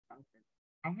something.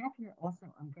 I have here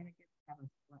also, I'm going to get that one.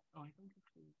 Oh, I think it's,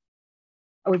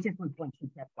 oh, it's just one, two,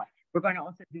 that's why. We're going to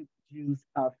also do Jews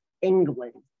of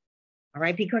England, all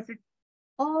right, because it's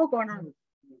all going on.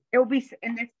 It will be,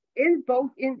 and it's in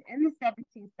both in the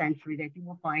 17th century that you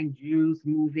will find Jews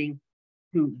moving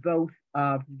to both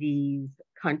of these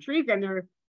countries, and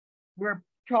we're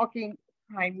talking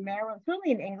primarily,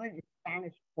 certainly in England, it's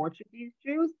Spanish Portuguese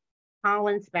Jews,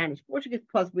 Holland Spanish Portuguese.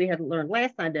 Plus, we had learned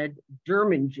last time that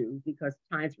German Jews, because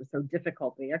times were so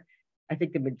difficult there. I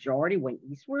think the majority went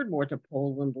eastward, more to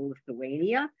Poland,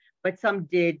 Lithuania, but some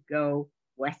did go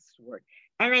westward.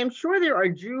 And I'm sure there are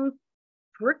Jews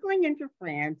trickling into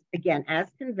France, again, as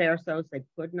conversos. They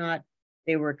could not,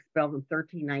 they were expelled in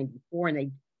 1394, and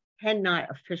they cannot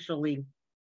officially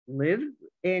live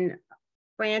in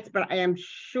France, but I am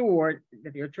sure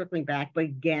that they're trickling back, but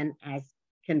again, as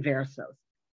conversos.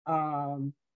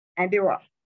 And there were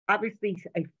obviously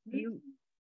a few,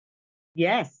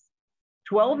 yes,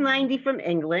 1290 from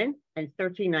England and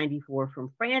 1394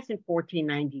 from France and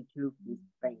 1492 from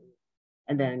Spain.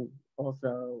 And then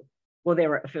also, well, they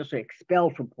were officially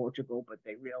expelled from Portugal, but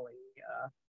they really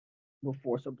were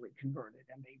forcibly converted,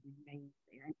 and they remained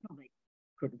there until they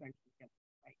could eventually get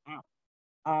right out.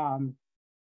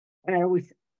 And I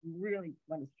always really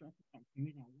want to stress again,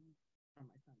 you know, my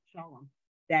son Shalom,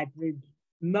 that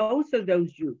most of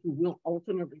those Jews who will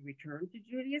ultimately return to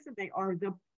Judaism, they are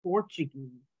the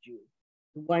Portuguese Jews.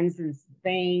 The ones in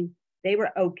Spain, they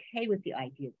were okay with the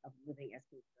idea of living as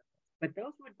converts. But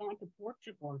those who had gone to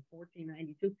Portugal in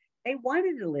 1492, they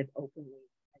wanted to live openly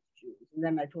as Jews. And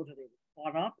then I told you they were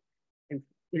caught up and,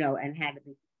 you know, and had to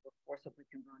be forcibly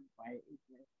converted by a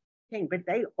king. But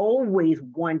they always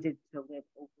wanted to live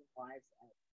open lives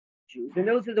as Jews. And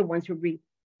those are the ones who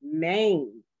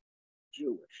remain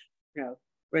Jewish, you know,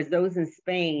 whereas those in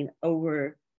Spain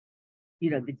over,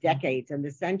 you know, the decades and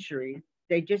the centuries,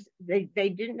 they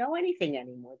didn't know anything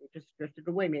anymore. They just drifted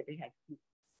away. Maybe they had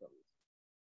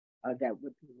that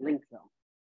would link them,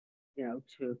 you know,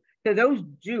 to those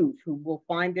Jews who will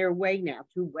find their way now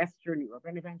to Western Europe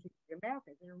and eventually to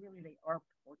America. They are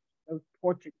those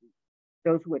Portuguese,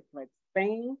 those who had fled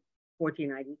Spain,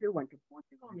 1492, went to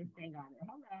Portugal, and they're staying on there.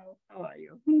 Hello, how are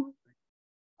you?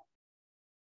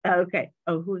 Okay.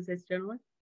 Oh, who is this gentleman?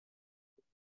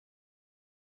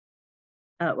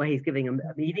 Well, he's giving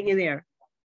a meeting in there.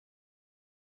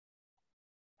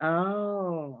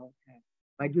 Oh, okay.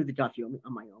 I do the document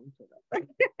on my own, so that.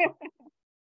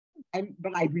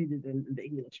 But I read it in the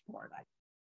English part.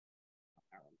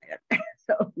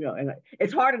 So, you know, and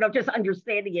it's hard enough just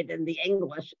understanding it in the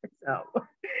English. So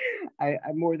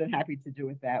I'm more than happy to do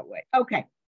it that way. Okay,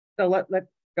 so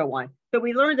let's go on. So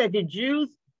we learned that the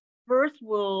Jews first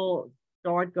will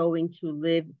start going to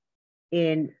live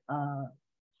in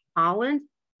Holland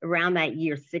around that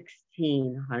year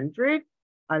 1600.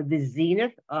 The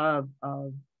zenith of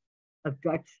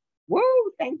Dutch,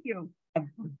 whoa, thank you, of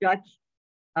Dutch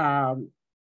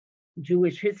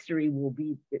Jewish history will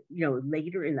be, you know,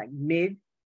 later in like mid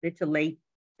to late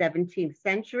 17th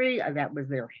century. That was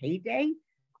their heyday.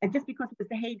 And just because it was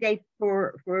the heyday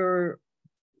for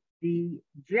the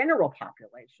general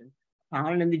population,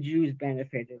 Holland and the Jews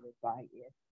benefited by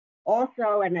it.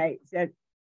 Also, and I said,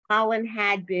 Holland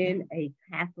had been a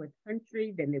Catholic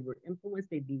country, then they were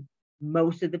influenced.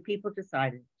 Most of the people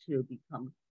decided to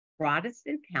become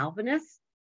Protestant Calvinists.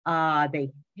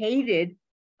 They hated,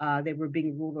 they were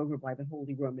being ruled over by the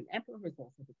Holy Roman Emperor, who was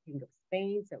also the King of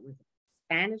Spain, so it was a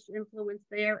Spanish influence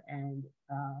there, and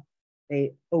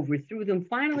they overthrew them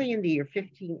finally in the year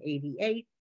 1588.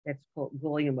 That's called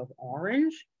William of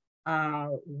Orange,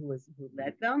 who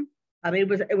led them. I mean,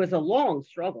 it was a long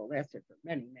struggle, lasted for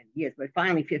many years, but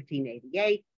finally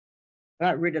 1588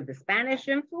 got rid of the Spanish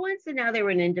influence, and now they were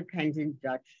an independent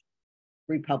Dutch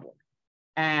republic.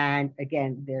 And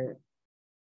again, they're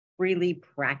freely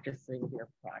practicing their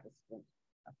Protestant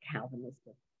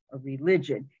Calvinistic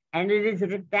religion. And it is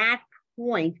at that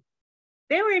point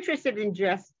they were interested in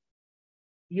just,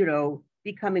 you know,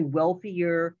 becoming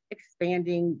wealthier,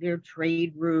 expanding their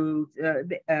trade routes.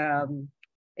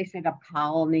 They set up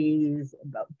colonies,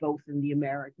 both in the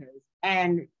Americas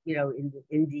and, you know, in the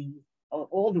Indies,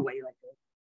 all the way like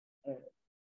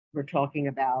we're talking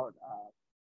about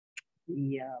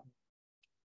the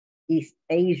East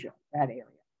Asia, that area.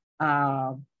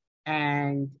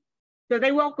 And so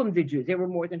they welcomed the Jews. They were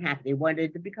more than happy. They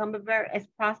wanted to become as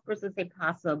prosperous as they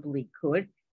possibly could.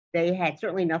 They had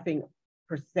certainly nothing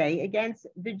per se against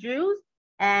the Jews.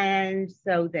 And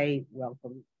so they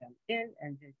welcomed them in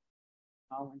and did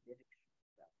Holland did it.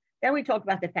 Then we talked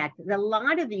about the fact that a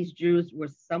lot of these Jews were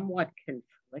somewhat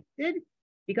conflicted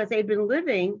because they've been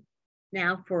living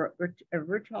Now,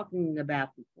 we're talking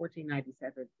about from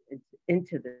 1497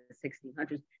 into the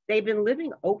 1600s. They've been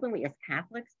living openly as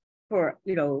Catholics for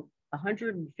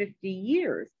 150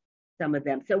 years. Some of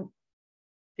them, so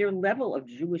their level of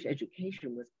Jewish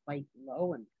education was quite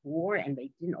low and poor, and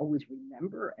they didn't always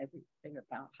remember everything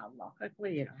about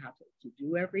halakhically, how to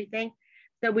do everything.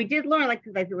 So we did learn, like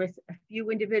there was a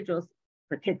few individuals,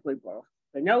 particularly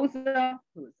Spinoza,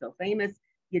 who was so famous,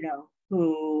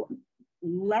 who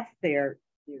left their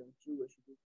Jewish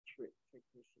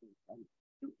traditions. And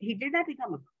he did not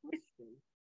become a Christian,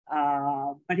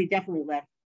 but he definitely left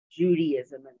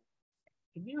Judaism and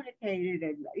communicated,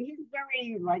 and he's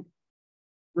very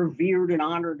revered and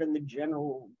honored in the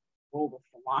general world of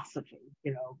philosophy,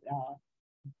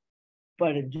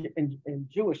 but in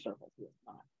Jewish circles, he is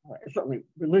not. Certainly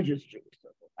religious Jewish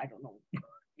circles. I don't know,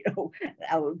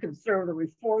 how conservative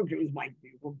Reform Jews might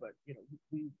be, but,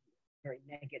 we very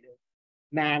negative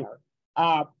manner.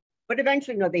 But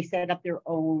eventually, they set up their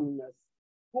own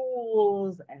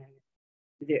schools, and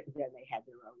then they had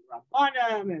their own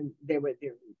rabbanim, and they were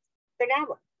there. So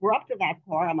now we're up to that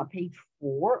part. I'm on page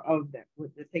 4 of the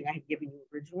thing I had given you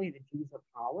originally, the Jews of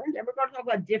Holland, and we're going to talk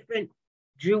about different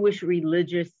Jewish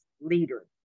religious leaders.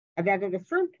 And then at a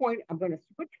certain point, I'm going to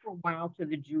switch for a while to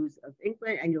the Jews of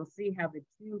England, and you'll see how the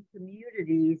two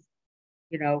communities,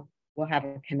 will have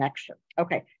a connection.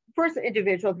 Okay, first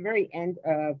individual at the very end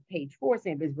of page 4, his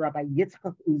name is Rabbi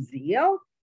Yitzchak Uziel.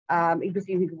 You can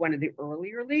see he's one of the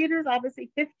earlier leaders, obviously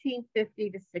 1550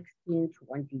 to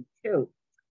 1622.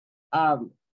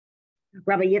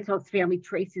 Rabbi Yitzchak's family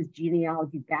traces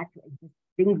genealogy back to a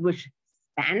distinguished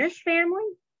Spanish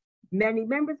family, many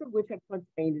members of which had fled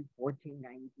Spain in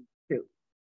 1492.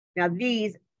 Now,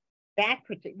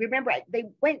 remember, they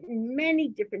went in many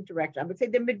different directions. I would say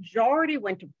the majority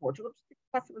went to Portugal,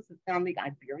 plus it was on the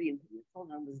Iberian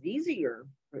Peninsula, and it was easier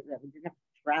for them. They didn't have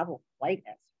to travel quite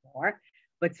as far.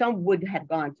 But some would have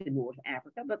gone to North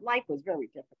Africa, but life was very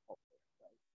difficult.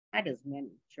 Not as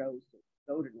many chose to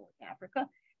go to North Africa,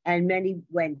 and many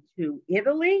went to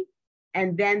Italy,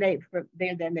 and then they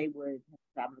would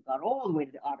travel all the way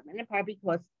to the Ottoman Empire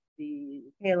because the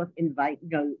Caliph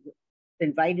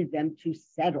invited them to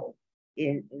settle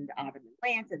in the Ottoman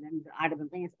lands, and then the Ottoman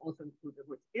lands also included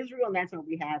Israel, and that's where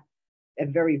we have a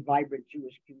very vibrant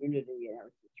Jewish community in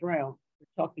Israel.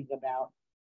 We're talking about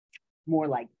more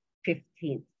like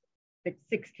 16th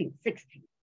century,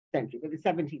 but the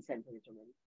 17th century is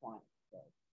already fine. So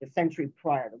the century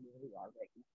prior to where we are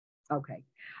right now. Okay.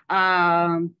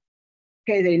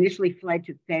 Okay, they initially fled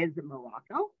to Fez,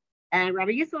 Morocco, and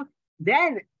Rabbi Yisrael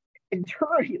then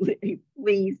entirely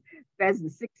flees Fez in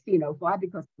 1605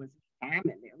 because it was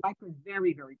famine there. Life was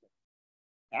very, very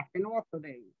difficult. And also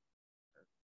they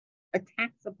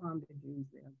attacks upon the Jews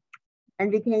there,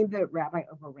 and became the rabbi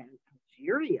of around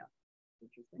Algeria.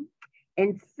 Interesting.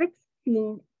 In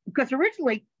 16, because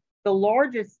originally the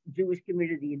largest Jewish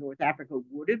community in North Africa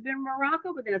would have been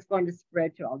Morocco, but then it's going to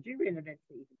spread to Algeria and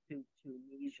eventually to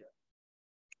Tunisia.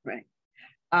 Right.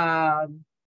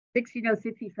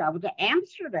 1606, he traveled to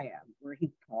Amsterdam, where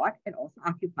he taught and also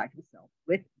occupied himself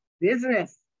with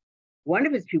business. One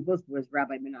of his pupils was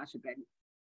Rabbi Menashe ben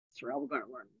Israel. We're going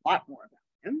to learn a lot more about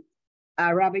him.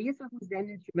 Rabbi Yisrael was then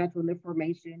instrumental in the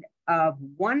formation of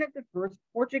one of the first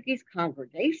Portuguese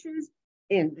congregations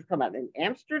in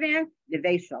Amsterdam,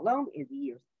 Neve Shalom, in the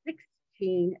year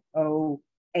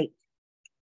 1608.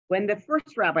 When the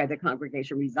first rabbi of the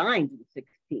congregation resigned in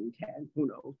 1610, who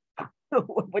knows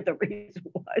what the reason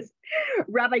was,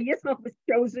 Rabbi Yisrael was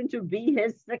chosen to be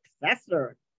his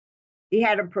successor. He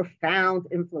had a profound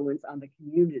influence on the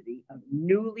community of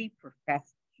newly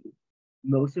professed Jews,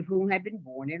 most of whom had been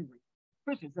born and raised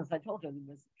Christians. As I told you, there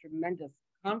was tremendous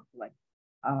conflict,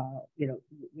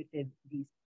 within these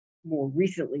more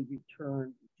recently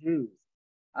returned Jews.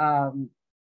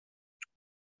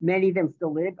 Many of them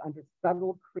still live under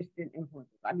subtle Christian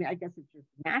influences. I mean, I guess it's just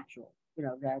natural,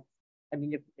 that, I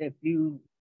mean, if your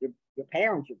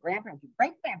parents, your grandparents, your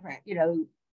great-grandparents,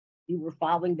 you were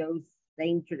following those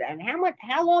same traditions. And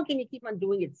how long can you keep on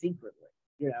doing it secretly,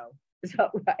 So,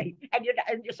 right. And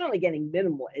you're certainly getting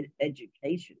minimal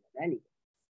education in anything.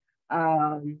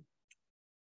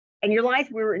 And your lives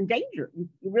were in danger.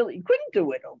 You couldn't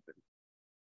do it open.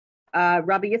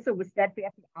 Rabbi Yisrael was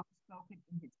steadfast and outspoken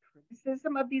in his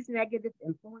criticism of these negative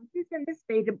influences, and this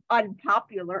made him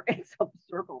unpopular in some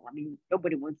circles. I mean,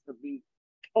 nobody wants to be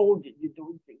told that you're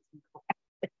doing things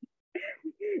incorrectly.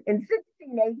 In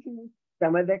 1618,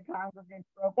 some of the congregants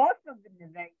broke off from the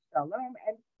Neve Shalom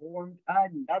and formed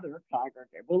another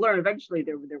congregation. We'll learn eventually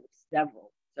there were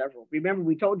several. Remember,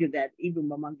 we told you that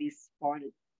even among these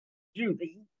Spartan Jews,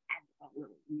 they had a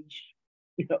little niche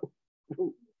You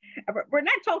know, we're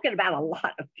not talking about a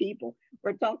lot of people.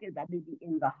 We're talking about maybe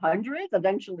in the hundreds.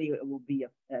 Eventually, it will be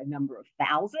a number of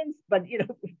thousands. But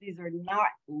these are not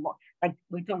like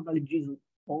we're talking about the Jews of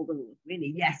Poland and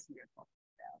Lithuania. Yes, we're talking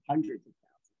about hundreds of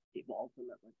thousands of people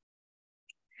ultimately.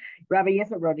 Rabbi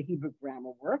Yisrael wrote a Hebrew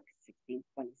grammar work,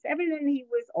 1627, and he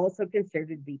was also considered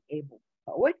to be able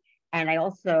poet. And I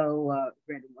also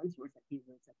read in one source that he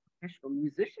was a professional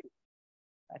musician.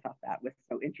 I thought that was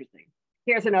so interesting.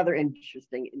 Here's another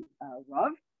interesting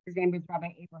Rav. His name is Rabbi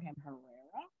Abraham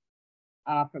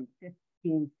Herrera from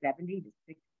 1570 to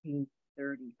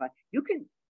 1635.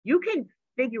 You can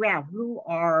figure out who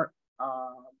are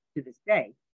to this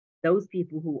day those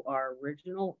people who are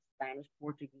original Spanish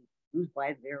Portuguese Jews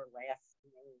by their last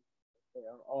name.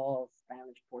 They're all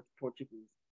Spanish Portuguese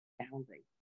sounding.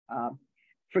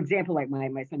 For example, like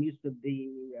my son used to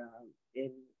be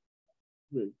in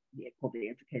was called the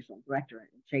educational director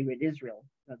in Shayred, Israel.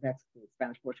 That's the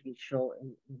Spanish Portuguese show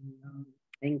in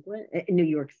England, in New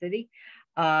York City.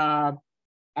 And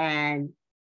I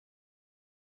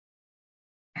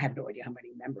have no idea how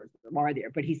many members there are there,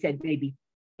 but he said maybe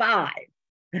 5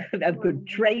 that could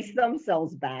trace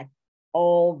themselves back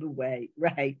all the way,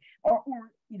 right? Or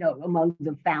among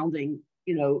the founding,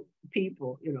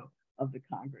 people, of the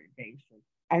congregation.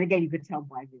 And again, you could tell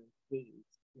by their names,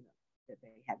 that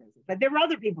they had those. But there were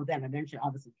other people then eventually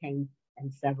obviously came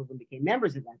and several of them became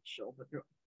members of that show, but there were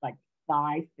like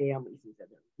 5 families who said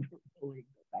they were really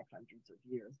back hundreds of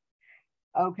years.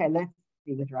 Okay, let's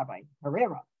see with Rabbi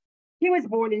Herrera. He was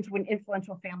born into an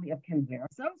influential family of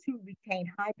conversos who retained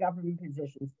high government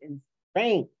positions in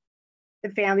Spain. The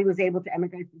family was able to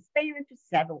emigrate from Spain and to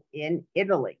settle in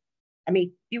Italy. I mean,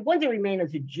 if you wanted to remain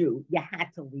as a Jew, you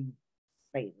had to leave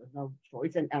Spain. There's no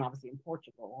choice, and obviously in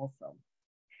Portugal also.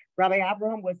 Rabbi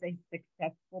Abraham was a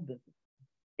successful businessman.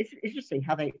 It's interesting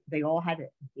how they all had to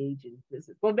engage in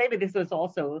business. Well, maybe this was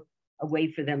also a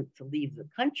way for them to leave the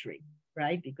country,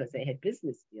 right? Because they had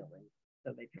business dealings,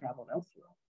 so they traveled elsewhere.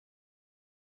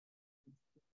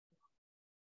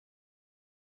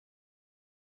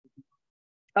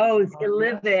 Oh, skill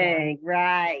living,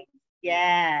 right?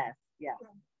 Yes, yes,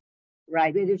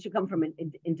 right. It should come from an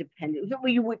independent. So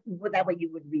you would that way you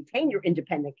would retain your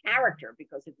independent character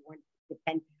because if you weren't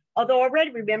dependent. Although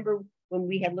already remember when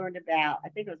we had learned about, I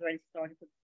think it was already started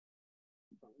with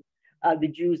the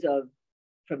Jews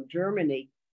from Germany.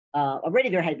 Already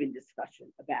there had been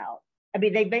discussion about. I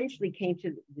mean, they eventually came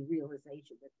to the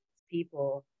realization that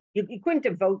people you couldn't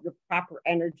devote the proper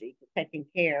energy to taking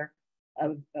care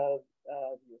of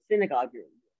your synagogue,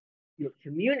 your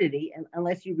community,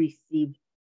 unless you received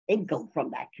income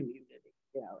from that community,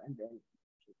 and then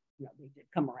they did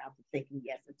come around to thinking,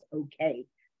 yes, it's okay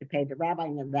to pay the rabbi,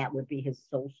 and then that would be his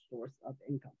sole source of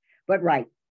income. But right,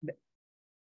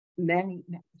 many,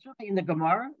 certainly in the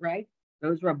Gemara, right,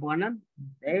 those Rabbanim,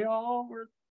 they all were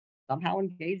somehow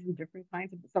engaged in different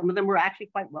kinds of, some of them were actually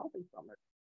quite wealthy from it.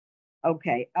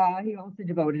 Okay, he also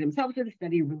devoted himself to the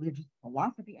study of religious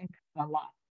philosophy and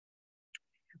Kabbalah.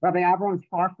 Rabbi Abraham's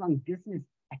far-flung business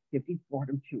activities brought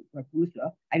him to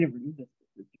Ragusa. I never knew this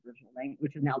was the original name,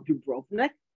 which is now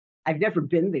Dubrovnik. I've never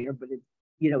been there, but it's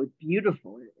it's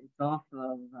beautiful. It's off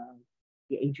of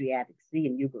the Adriatic Sea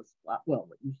in Yugoslavia. Well,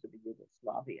 it used to be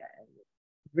Yugoslavia, and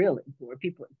really, for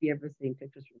people, if you ever seen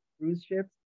pictures from cruise ships,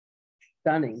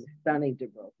 stunning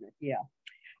Dubrovnik. Yeah.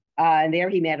 And there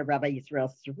he met a Rabbi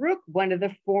Yisrael Saruk, one of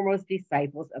the foremost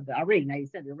disciples of the Ari. Now, you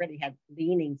said he already had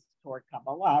leanings toward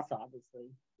Kabbalah, so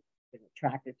obviously been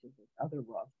attracted to this other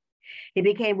Rav. He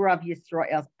became Rav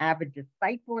Yisrael's avid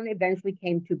disciple and eventually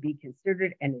came to be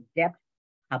considered an adept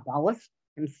Kabbalist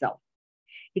himself.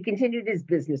 He continued his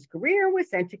business career and was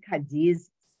sent to Cadiz,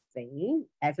 Spain,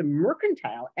 as a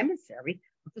mercantile emissary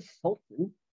of the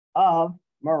Sultan of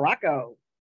Morocco.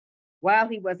 While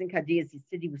he was in Cadiz, the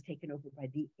city was taken over by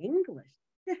the English.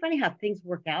 Isn't it funny how things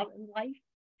work out in life?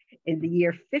 In the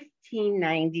year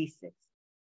 1596,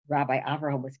 Rabbi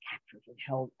Avraham was captured and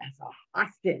held as a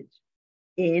hostage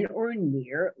in or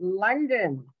near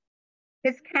London.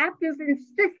 His captors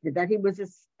insisted that he was a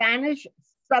Spanish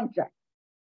subject.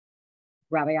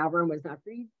 Rabbi Avraham was not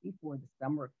freed before the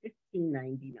summer of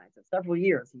 1599, so several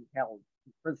years he held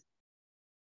in prison.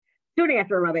 Soon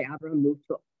after, Rabbi Avraham moved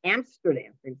to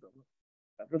Amsterdam, things were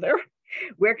over there,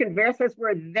 where conversos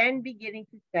were then beginning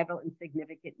to settle in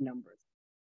significant numbers.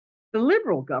 The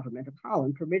liberal government of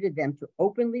Holland permitted them to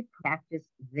openly practice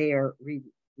their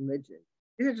religion.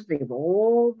 It's interesting, of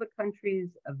all the countries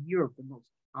of Europe, the most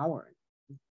tolerant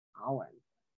is Holland.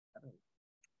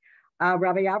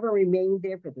 Rabbi Avraham remained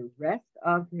there for the rest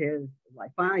of his life.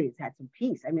 Finally, he's had some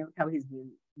peace. I mean, look how he's been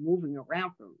moving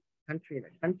around from country to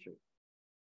country.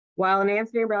 While in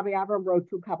Amsterdam, Rabbi Avram wrote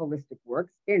two Kabbalistic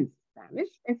works in Spanish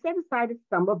and set aside a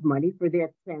sum of money for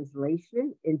their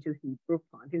translation into Hebrew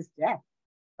upon his death.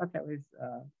 I thought that was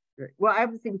great. Well,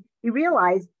 obviously, he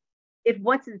realized if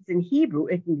once it's in Hebrew,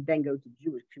 it can then go to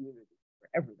Jewish communities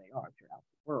wherever they are throughout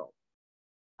the world.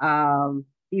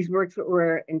 These works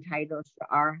were entitled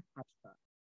Sha'ar Hashma.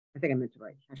 I think I meant to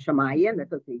write Hashemayim.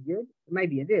 That's okay, good.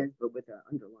 Maybe it is, but with an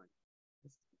underline.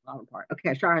 This is the bottom part. Okay,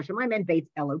 Sha'ar Hashemayim and Beitz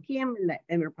Elokim,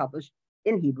 and were published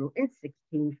in Hebrew in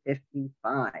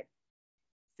 1655.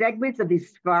 Segments of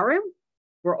these Sfarim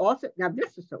were also, now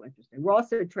this is so interesting, were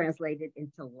also translated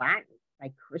into Latin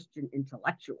by Christian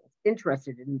intellectuals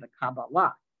interested in the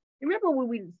Kabbalah. Remember when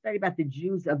we studied about the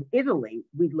Jews of Italy,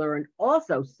 we learned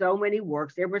also so many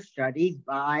works that were studied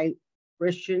by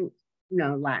Christian,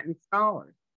 Latin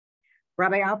scholars.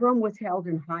 Rabbi Avram was held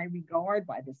in high regard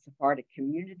by the Sephardic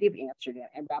community of Amsterdam,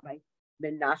 and Rabbi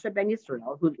Menashe ben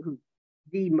Yisrael, who's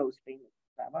the most famous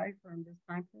rabbi from this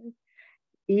time period,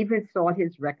 even sought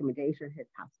his recommendation, his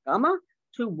haskama,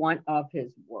 to one of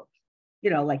his works.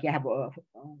 Like you have a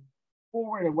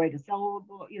forward, a way to sell a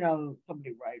book,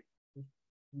 somebody writes this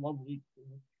lovely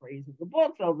phrase of the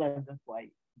book, so that's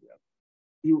why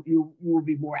you will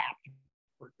be more apt to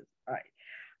purchase. All right.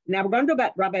 Now we're going to go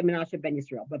about Rabbi Menashe ben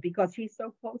Yisrael, but because he's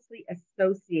so closely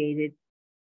associated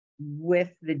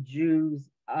with the Jews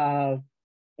of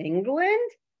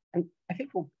England, and I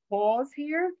think we'll pause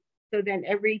here. So then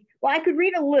I could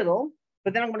read a little,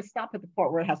 but then I'm going to stop at the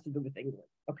part where it has to do with England.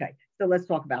 Okay, so let's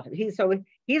talk about him. He's fully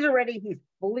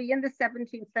in the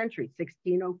 17th century,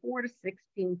 1604 to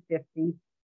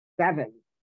 1657.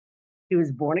 He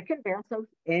was born at Converso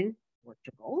in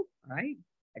Portugal, right?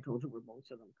 I told you where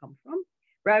most of them come from.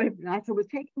 Rabbi Menashe was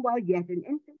taken while yet an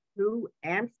infant to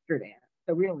Amsterdam.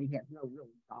 So really, he has no real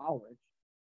knowledge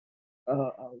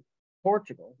of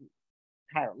Portugal. His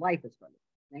entire life is from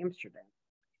Amsterdam.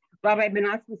 Rabbi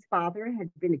Menashe's father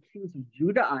had been accused of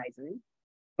Judaizing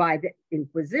by the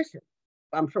Inquisition.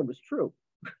 I'm sure it was true.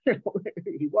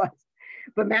 He was.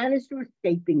 But managed to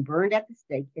escape being burned at the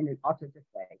stake in an auto de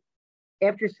fe.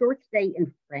 After a short stay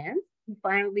in France, he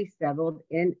finally settled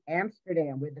in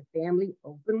Amsterdam, where the family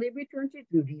openly returned to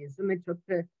Judaism and took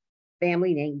the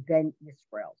family name Ben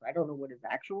Yisrael. So I don't know what his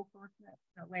actual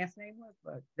last name was,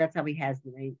 but that's how he has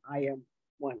the name. I am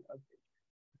one of them.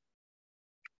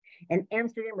 In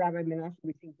Amsterdam, Rabbi Menashe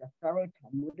received a thorough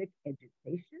Talmudic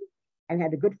education and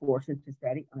had the good fortune to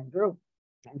study under,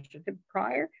 mentioned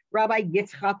prior, Rabbi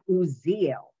Yitzchak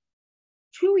Uziel.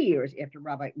 2 years after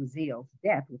Rabbi Uziel's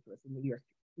death, which was in the year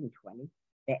 1620,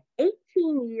 the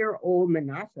 18-year-old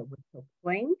Menashe was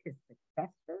proclaimed his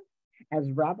successor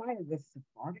as rabbi of the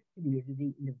Sephardic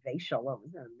community in Neve Shalom.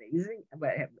 Isn't that amazing?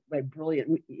 What a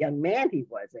brilliant young man he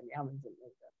was, and that was a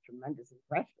tremendous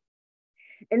impression.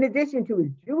 In addition to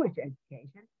his Jewish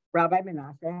education, Rabbi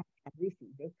Menashe had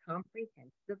received a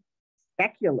comprehensive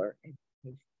secular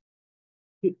education.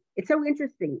 It's so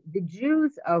interesting. The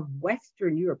Jews of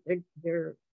Western Europe,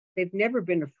 they've never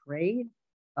been afraid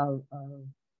of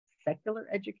secular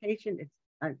education. It's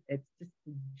just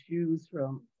the Jews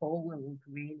from Poland and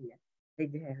Lithuania. They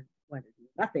wanted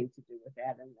nothing to do with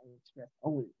that, and they expressed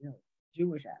only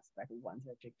Jewish aspect of one's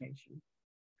education.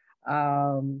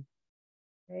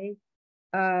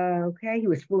 Okay, he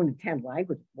was fluent in 10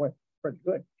 languages, was pretty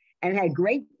good, and had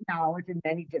great knowledge in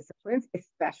many disciplines,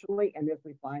 especially, and as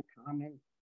we find common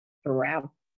throughout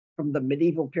from the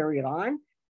medieval period on,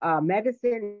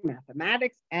 medicine,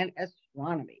 mathematics, and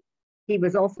astronomy. He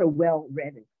was also well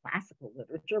read in classical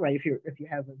literature, right? If you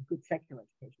have a good secular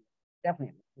education,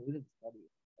 definitely included study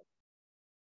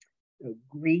of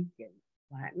Greek and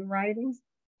Latin writings,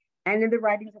 and in the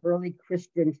writings of early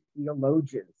Christian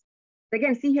theologians.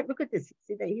 Again, see here, look at this.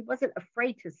 See that he wasn't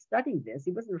afraid to study this.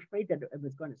 He wasn't afraid that it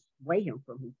was going to sway him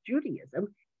from his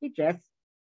Judaism. He just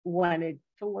wanted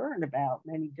to learn about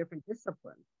many different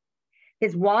disciplines.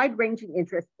 His wide-ranging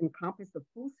interests encompassed the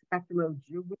full spectrum of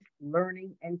Jewish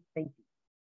learning and thinking.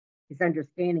 His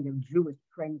understanding of Jewish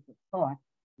trends of thought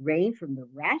ranged from the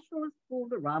rationalist school of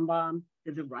the Rambam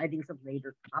to the writings of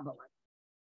later Kabbalists.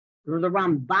 The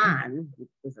Ramban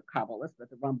is a Kabbalist, but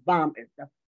the Rambam is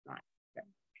definitely not.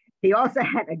 He also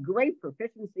had a great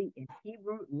proficiency in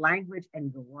Hebrew language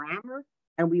and grammar,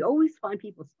 and we always find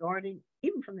people starting,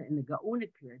 even in the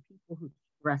Gaonic period, people who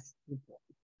stress the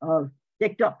importance of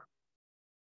dikduk.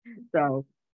 So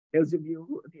those of you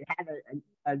who, if you had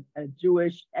a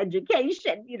Jewish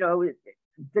education,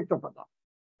 dikduk was a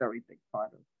very big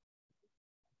part of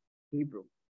Hebrew.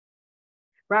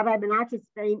 Rabbi Menashe's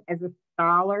fame as a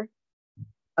scholar.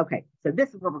 Okay, so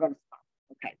this is where we're going to stop.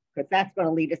 Okay, because that's going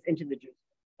to lead us into the Jews.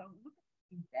 So look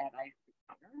at that I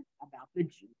about the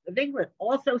Jews of England,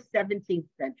 also 17th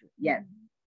century. Yes.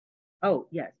 Oh,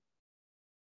 yes.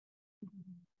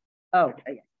 Oh,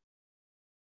 yes.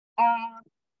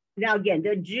 Now, again,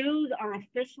 the Jews are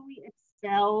officially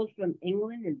expelled from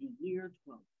England in the year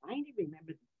 1290.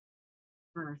 Remember the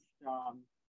first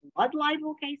blood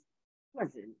libel case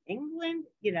was in England,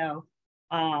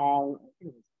 I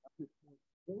think it was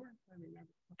 4, if I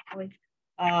remember correctly.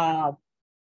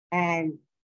 And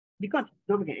because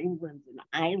don't forget, England's an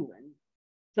island,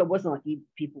 so it wasn't like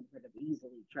people could have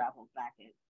easily traveled back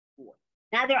and forth.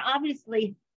 Now, there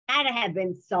obviously had to have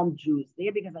been some Jews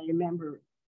there because I remember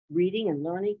reading and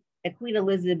learning that Queen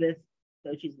Elizabeth,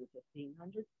 so she's in the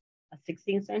 1500s,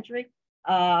 16th century,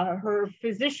 her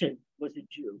physician was a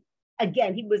Jew.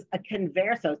 Again, he was a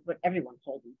conversos, but everyone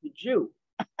called him the Jew.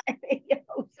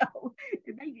 So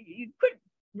you couldn't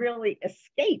really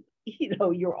escape,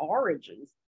 your origins.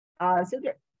 So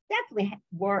there definitely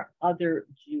were other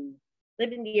Jews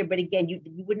living here, but again,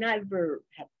 you would never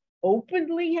have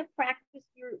openly have practiced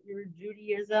your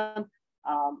Judaism.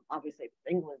 Obviously,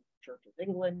 England, Church of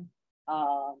England,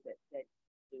 that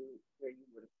where you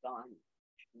would have gone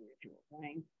if you were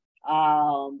playing.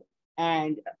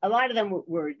 And a lot of them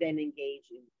were then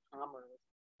engaged in commerce,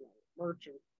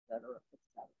 merchants, etc.,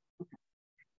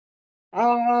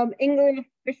 etc. England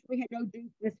officially had no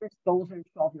Jews in this exposure in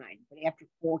 1290, but after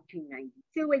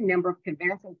 1492, a number of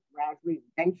conversos gradually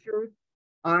ventured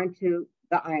onto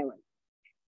the island.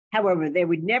 However, they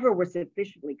never were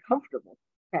sufficiently comfortable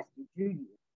practicing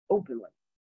Judaism openly.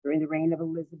 During the reign of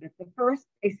Elizabeth I,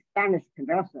 a Spanish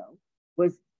converso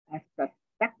was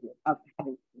suspected of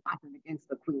having plotted against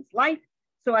the queen's life,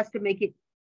 so as to make it.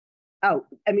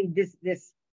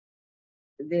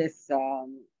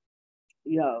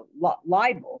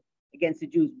 Libel against the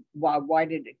Jews. Why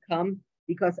did it come?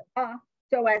 Because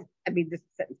this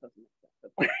sentence doesn't make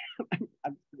sense.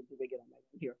 I'm just going to dig it on my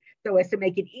own here. So as to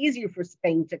make it easier for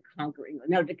Spain to conquer England.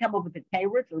 No, to come up with a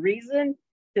reason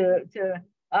to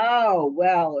it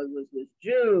was this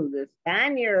Jew, this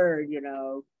Spaniard,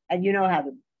 and you know how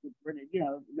the British,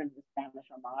 remember the Spanish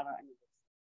Armada,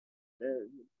 the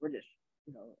British,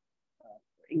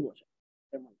 English,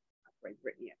 Great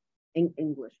Britain,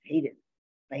 English hated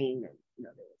Spain, and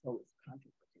there was always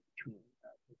controversy between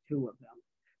the two of them.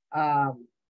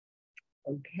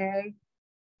 Okay.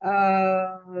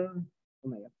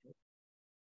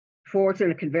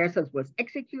 Fortunate Conversos was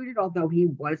executed, although he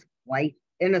was quite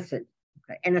innocent.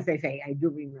 Okay. And as I say, I do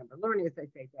remember learning, as I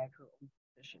say, that her own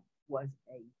physician was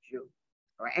a Jew.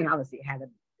 All right. And obviously it had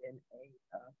been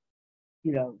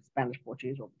a Spanish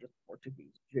Portuguese or just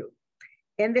Portuguese Jew.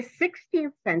 In the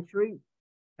 16th century,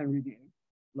 Henry VIII,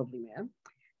 lovely man,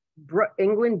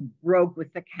 England broke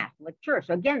with the Catholic Church.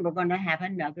 So again, we're going to have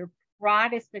another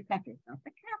Protestant country. It's not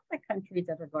the Catholic countries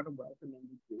that are going to welcome in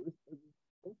the Jews,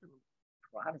 but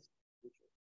Protestant countries,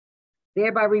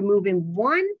 thereby removing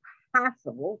one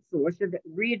possible source of the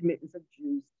readmittance of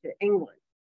Jews to England.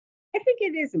 I think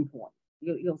it is important.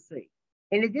 You'll see.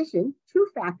 In addition, two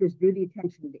factors drew the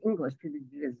attention of the English to the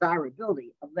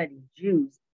desirability of letting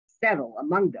Jews settle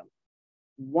among them.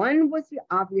 One was the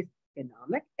obvious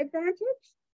economic advantage.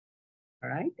 All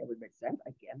right, that would make sense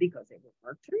again because they were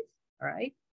merchants. All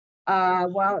right,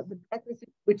 while the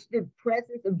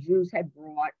presence of Jews had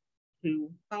brought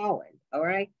to Holland. All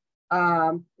right,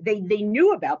 they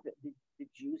knew about the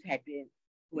Jews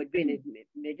who had been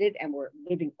admitted and were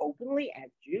living openly as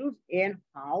Jews in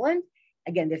Holland.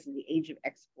 Again, this is the age of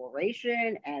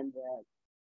exploration, and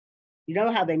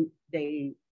how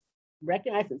they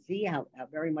recognize and see how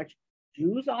very much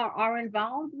Jews are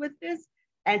involved with this.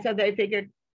 And so they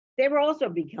figured they were also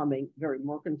becoming very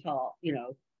mercantile,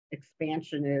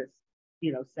 expansionist,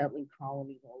 settling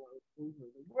colonies all over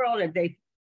the world. And they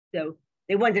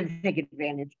wanted to take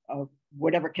advantage of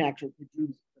whatever connections the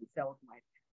Jews themselves might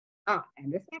have.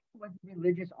 And this was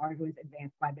religious arguments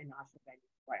advanced by the Nasser Ben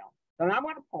Israel. So now I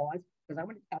want to pause because I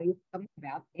want to tell you something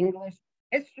about English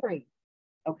history.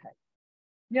 Okay.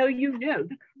 Now you know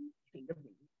the king of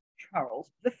Charles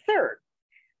III,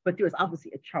 but there was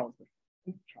obviously a Charles I,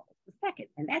 Charles II,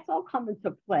 and that's all come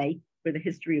into play for the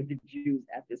history of the Jews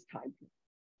at this time.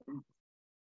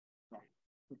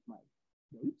 With my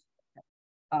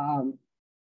notes.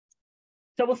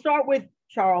 So we'll start with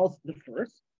Charles I.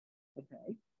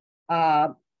 Okay,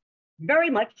 very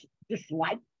much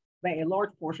disliked by a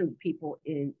large portion of the people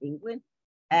in England,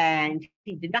 and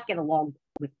he did not get along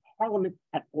with Parliament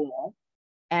at all.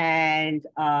 And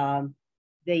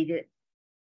they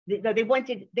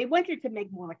wanted to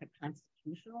make more like a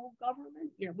constitutional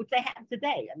government, which they have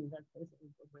today. I mean, that's basically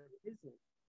what it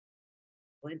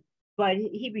is. but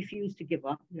he refused to give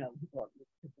up. You know, he thought it was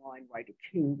divine right of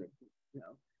king that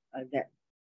that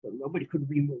so nobody could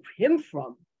remove him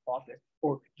from office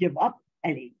or give up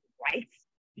any rights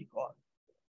because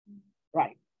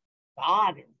right,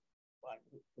 God is what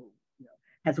who,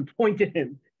 has appointed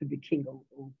him to be king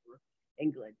over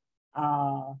England.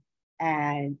 Uh,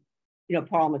 and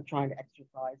Parliament trying to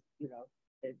exercise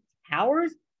its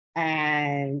powers,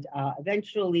 and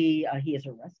eventually he is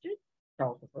arrested,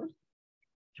 Charles I,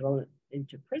 thrown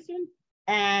into prison,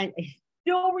 and he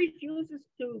still refuses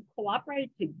to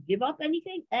cooperate to give up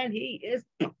anything, and he is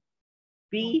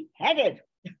beheaded.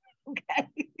 Okay,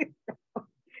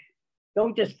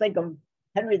 don't just think of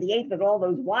Henry VIII and all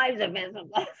those wives of his.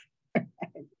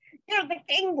 The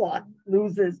king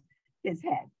loses his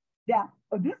head. Now,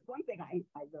 this one thing I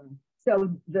learned.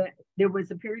 So there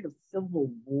was a period of civil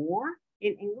war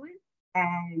in England,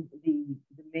 and the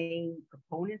main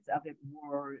proponents of it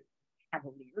were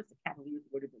Cavaliers. The Cavaliers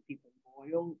would have been people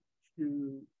loyal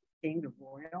to King, the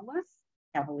Royalists.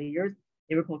 Cavaliers.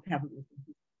 They were called Cavaliers.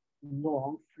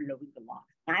 Long, flowing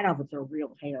locks. I don't know if it's a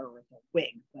real hair or it's a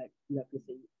wig, but you can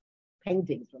see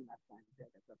paintings from that time.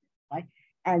 Right?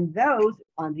 And those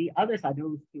on the other side,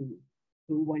 those who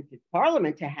went to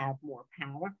Parliament to have more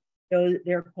power,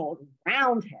 they're called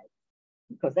Roundheads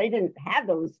because they didn't have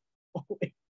those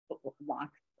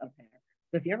locks of hair.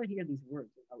 So if you ever hear these words,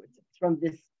 it's from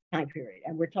this time period,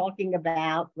 and we're talking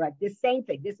about this same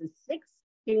thing. This is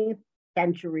 16th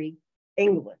century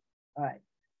England. All right.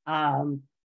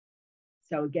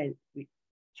 So again,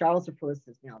 Charles I is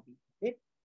now beheaded.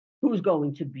 Who's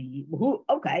going to be who?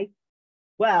 Okay,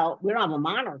 well, we don't have a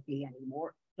monarchy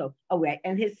anymore. So,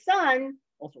 and his son,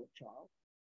 also Charles,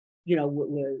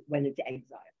 went into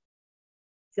exile.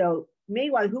 So,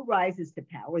 meanwhile, who rises to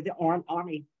power? The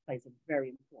army plays a very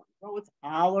important role. It's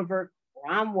Oliver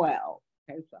Cromwell.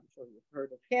 Okay, so I'm sure you've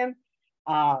heard of him.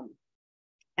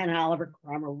 And Oliver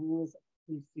Cromwell rules.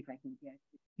 Let me see if I can get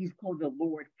it. He's called the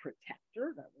Lord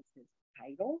Protector. That was his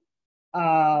title.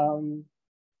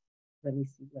 Let me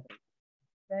see what I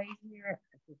say here.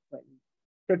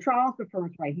 So Charles I,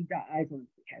 right, he dies on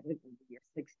in the year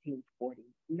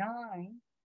 1649.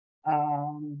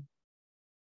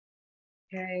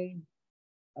 Okay.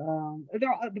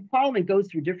 The Parliament goes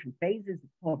through different phases.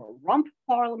 It's called a rump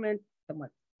Parliament,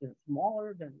 somewhat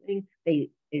smaller than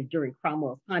during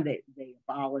Cromwell's time. They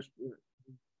abolished the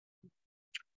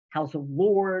House of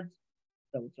Lords,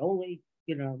 so it's only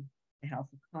the House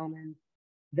of Commons.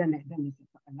 Then there's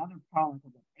another parliament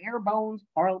called the bare bones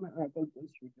parliament that goes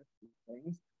through different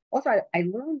things. Also, I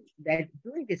learned that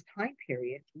during this time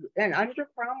period, and under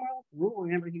Cromwell's rule,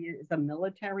 remember he is a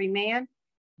military man,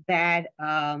 that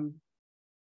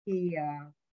he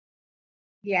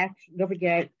actually, don't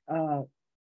forget,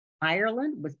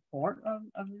 Ireland was part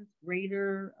of this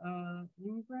greater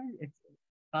England. It's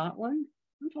Scotland.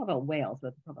 I'm talking about Wales, but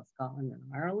I'm talking about Scotland and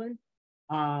Ireland.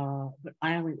 But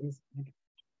Ireland is like a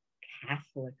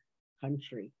Catholic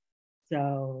country.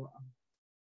 So,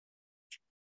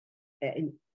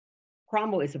 and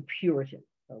Cromwell is a Puritan.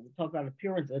 So we talk about a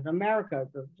Puritan. In America,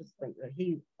 just think that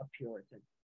he's a Puritan.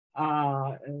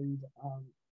 And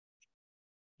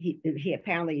he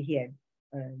apparently he had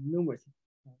numerous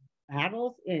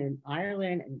battles in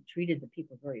Ireland and treated the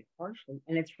people very harshly.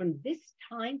 And it's from this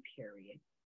time period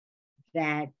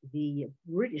that the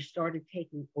British started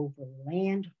taking over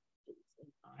land in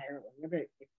Ireland. Remember, it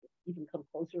even come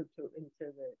closer into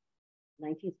the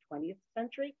 19th, 20th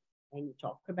century. And you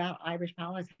talk about Irish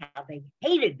powers, how they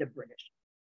hated the British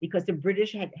because the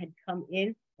British had come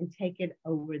in and taken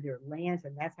over their lands,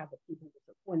 and that's how the people were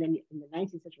so poor. And then in the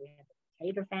 19th century, we had the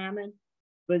potato famine.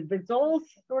 But it's all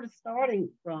sort of starting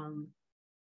from,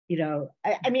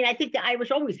 I mean, I think the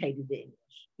Irish always hated the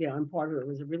English, and part of it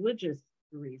was a religious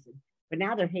reason. But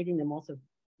now they're hating them also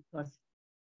because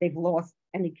they've lost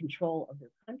any control of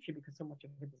their country because so much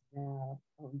of it is now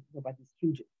owned by these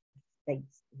huge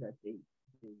states that the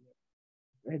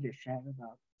British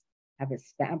have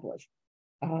established.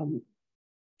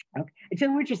 Okay. It's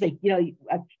so interesting.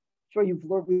 I'm sure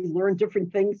we learned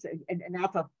different things, and now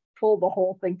to pull the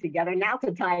whole thing together, now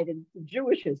to tie it into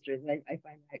Jewish history. I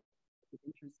find that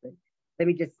interesting. Let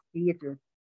me just see if there's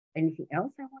anything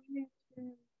else I wanted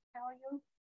to tell you.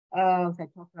 So I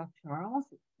talked about Charles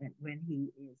when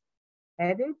he is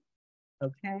headed.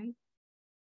 Okay.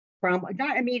 Cromwell,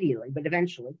 not immediately, but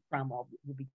eventually, Cromwell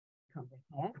will become the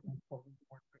head and called the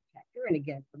Lord Protector. And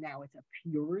again, for now, it's a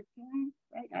Puritan,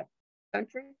 right?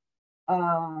 Country.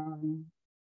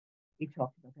 We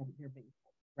talked about that here being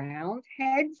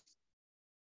Roundheads.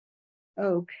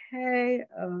 Okay.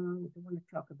 I don't want to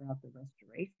talk about the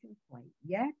Restoration quite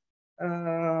yet.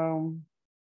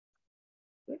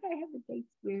 Where did I have the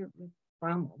dates where with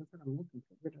Cromwell? That's what I'm looking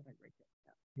for. Where did I write that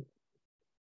down?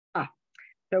 Ah,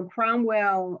 so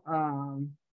Cromwell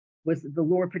was the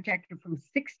Lord Protector from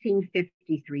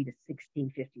 1653 to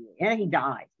 1658, and he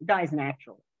dies. He dies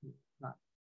naturally, not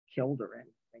killed or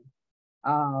anything.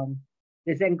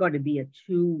 There's then going to be a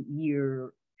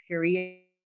 2-year period,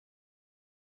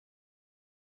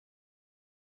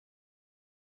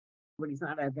 but he's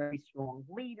not a very strong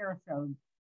leader. So,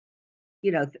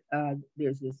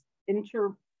 there's this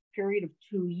inter period of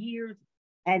 2 years,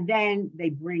 and then they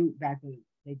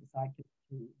decide to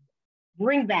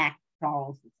bring back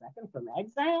Charles II from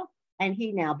exile, and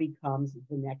he now becomes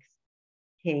the next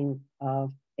king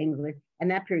of England.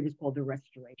 And that period is called the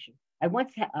Restoration. I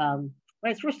once, when I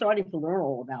was first starting to learn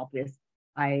all about this,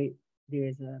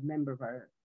 there's a member of our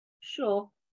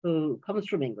shul who comes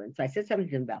from England. So I said something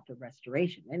to him about the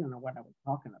Restoration. They don't know what I was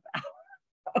talking about.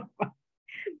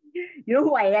 You know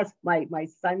who I asked? My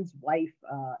son's wife,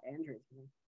 Andrew.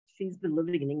 She's been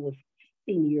living in England for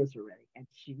 15 years already, and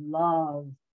she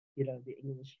loves, the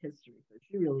English history. So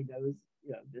she really knows,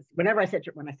 this. Whenever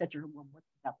when I said to her, well, what's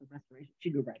about the Restoration?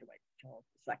 She knew right away, Charles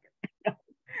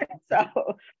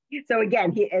II. So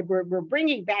again, we're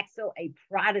bringing back still a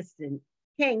Protestant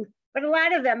king, but a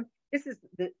lot of them. This is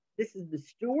the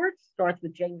Stuarts. Starts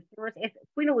with James first. After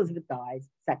Queen Elizabeth dies,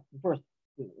 the first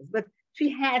Queen Elizabeth, she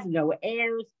has no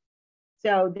heirs.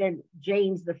 So then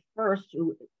James the First,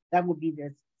 that would be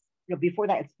this. Before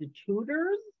that it's the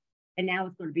Tudors, and now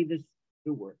it's going to be the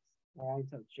Stuarts. All right,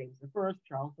 so it's James the First,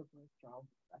 Charles the First, Charles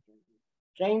the Second,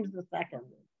 James the Second,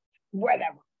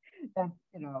 whatever.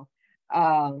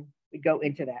 We go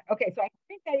into that. Okay, so I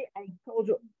think I told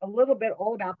you a little bit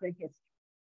all about the history,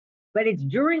 but it's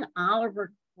during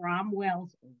Oliver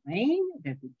Cromwell's reign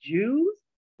that the Jews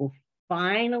will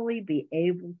finally be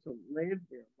able to live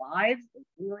their lives in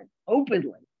England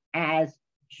openly as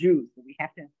Jews. So we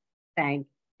have to thank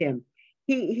him.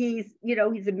 He's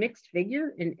a mixed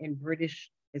figure in British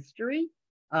history.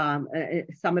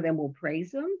 Some of them will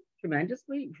praise him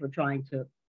tremendously for trying to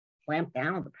clamp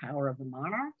down on the power of the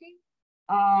monarchy.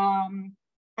 On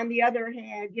the other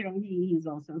hand, he's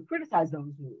also criticized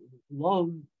those who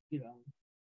love, the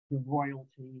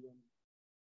royalty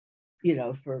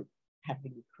and, for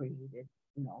having created,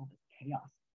 all this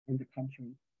chaos in the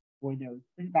country for those,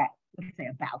 let's say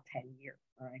about 10 years,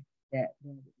 all right?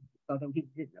 Although he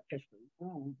didn't officially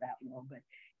rule that long, but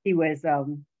he was,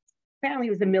 apparently he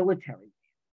was a military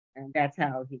man, and that's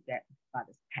how he got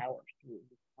his power through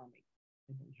the army,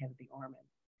 and he head of the army.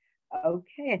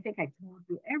 Okay, I think I told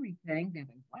you everything that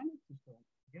I wanted to tell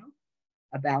you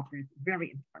about this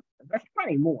very important. There's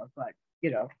plenty more, but I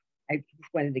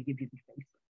just wanted to give you the basics.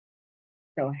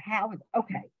 So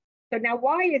okay? So now,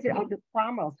 why is it under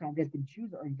Cromwell's time that the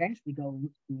Jews are eventually going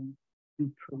to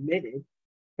be permitted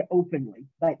to openly,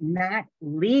 but not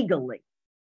legally?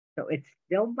 So it's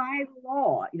still by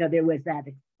law. There was that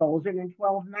expulsion in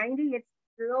 1290. It's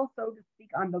still, so to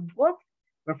speak, on the books,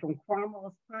 but from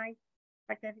Cromwell's time,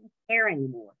 I didn't care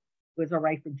anymore. It was all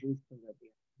right for Jews to live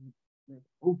live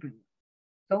openly.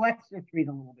 So let's just read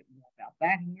a little bit more about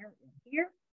that here,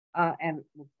 and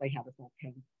we'll see how this all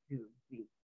came to be.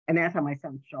 And that's how my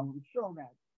son showed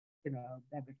that,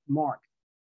 that it's marked.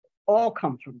 All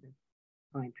comes from this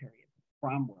time period,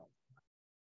 Cromwell.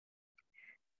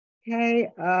 Okay.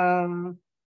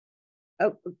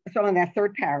 So in that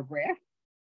third paragraph,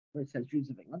 where it says Jews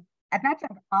of England, at that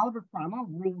time, Oliver Cromwell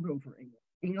ruled over England.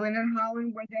 England and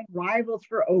Holland were then rivals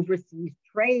for overseas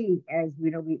trade, as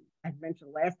I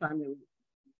mentioned last time.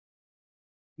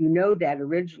 That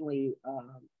originally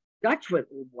Dutch were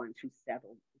the ones who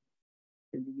settled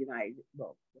in came to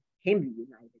the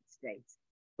United States,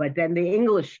 but then the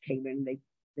English came in.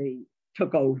 They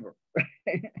took over,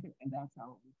 and that's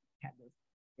how we had this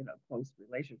close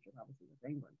relationship, obviously, with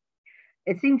England.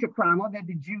 It seemed to Cromwell that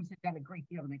the Jews had done a great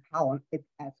deal to make Holland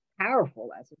as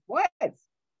powerful as it was.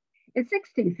 In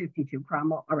 1652,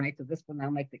 Cromwell, all right, so this will now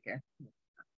make the guess,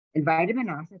 invited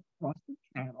Manasseh across the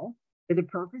channel for the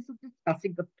purpose of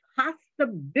discussing the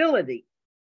possibility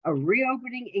of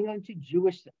reopening England to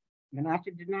Jewish.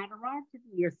 Manasseh did not arrive to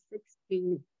the year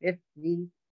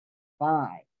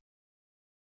 1655.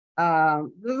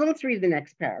 Let's read the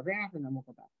next paragraph, and then we'll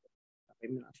go back to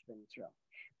Israel.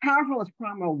 Powerful as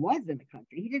Cromwell was in the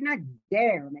country, he did not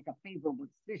dare make a favorable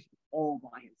decision all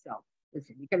by himself.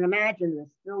 Listen, you can imagine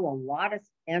there's still a lot of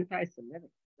anti-Semitic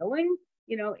feeling,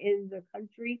 in the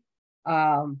country,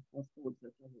 in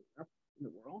the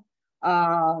world.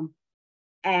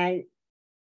 And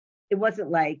it wasn't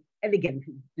like, and again,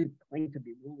 he did claim to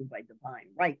be ruled by divine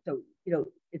right. So,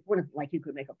 it wasn't like you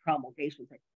could make a promulgation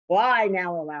saying, well, I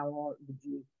now allow all the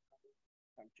Jews.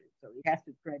 country, so he has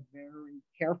to tread very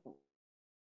carefully.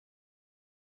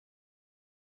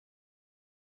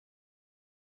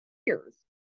 Years,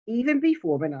 even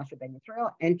before Menashe ben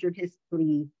Israel entered his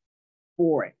plea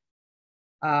for it.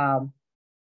 Um,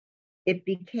 it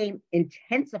became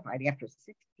intensified after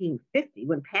 1650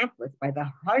 when pamphlets by the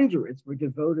hundreds were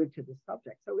devoted to the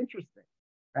subject. So interesting,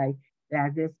 right?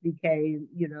 That this became,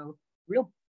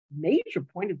 real major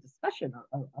point of discussion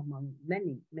among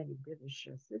many, many British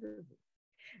citizens.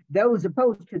 Those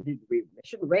opposed to the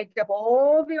remission raked up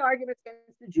all the arguments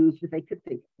against the Jews that they could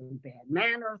think of, from bad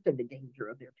manners to the danger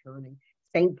of their turning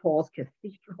St. Paul's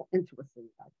Cathedral into a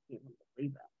synagogue. I can't even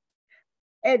believe that.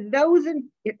 And those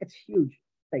it's huge,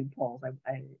 St. Paul's.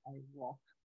 I walked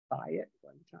by it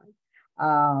one time.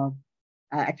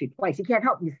 Actually twice. You can't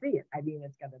help you see it. I mean,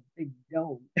 it's got a big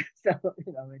dome, so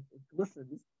it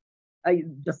glistens,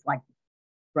 just like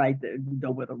right the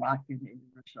dome with a rock in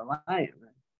Jerusalem. Right?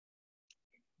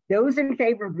 Those in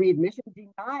favor of readmission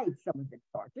denied some of the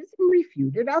charges and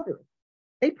refuted others.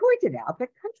 They pointed out that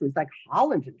countries like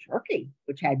Holland and Turkey,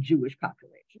 which had Jewish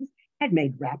populations, had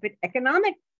made rapid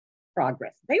economic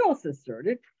progress. They also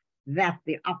asserted that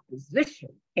the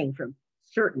opposition came from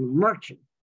certain merchants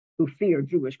who feared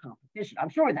Jewish competition. I'm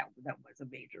sure that was a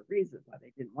major reason why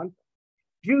they didn't want them.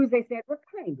 Jews, they said, were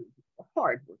kindly people,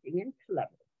 hardworking and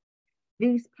clever.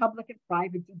 These public and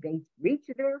private debates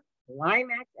reached their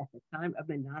climax at the time of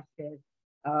Menashe's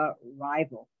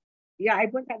arrival. Yeah, I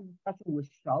went to have a discussion with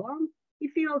Shalom. He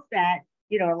feels that,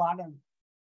 a lot of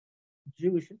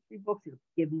Jewish history books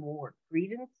give more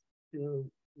credence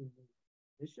to the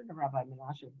position of Rabbi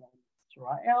Menashe ben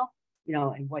Israel,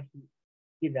 and what he,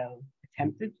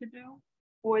 attempted to do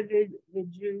for the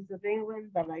Jews of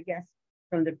England. But I guess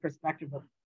from the perspective of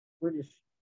British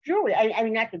Jewry, I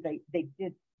mean, not that they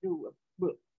did do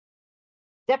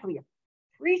definitely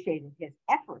appreciated his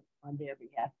effort on their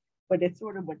behalf, but it's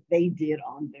sort of what they did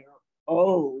on their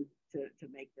own to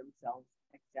make themselves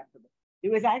acceptable.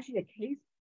 There was actually a case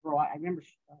brought, I remember,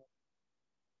 I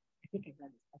think I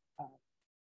read it,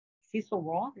 Cecil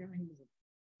Roth, he was a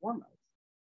foremost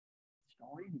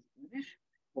historian, he's British,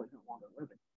 wasn't longer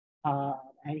living.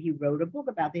 And he wrote a book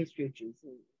about the history of Jews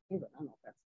in England. I don't know if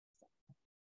that's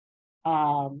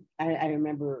I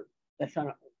remember the son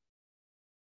of,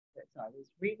 so I was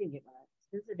reading it when I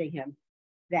was visiting him,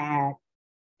 that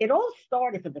it all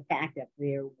started with the fact that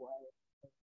there was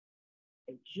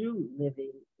a Jew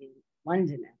living in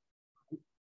London at the time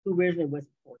who originally was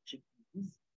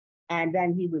Portuguese, and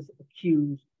then he was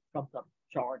accused, trumped up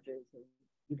charges, and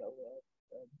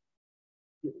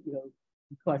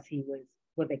because he was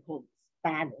what they called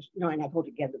Spanish, and I told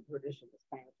you again the British and the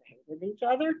Spanish hated each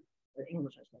other, the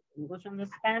English, I said English and the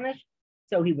Spanish.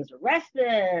 So he was arrested,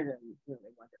 and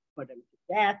they wanted to put him to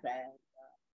death. And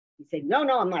he said, "No,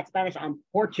 I'm not Spanish. I'm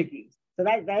Portuguese." So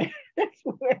that's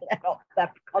where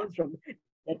that comes from.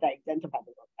 That they identify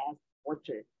themselves as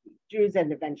Portuguese Jews,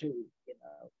 and eventually,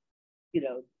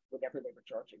 whatever they were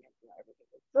charging him, everything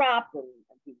was dropped, and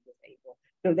he was able.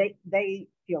 So they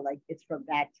feel like it's from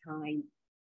that time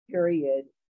period,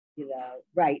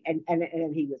 right?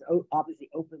 And he was obviously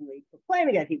openly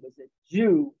proclaiming that he was a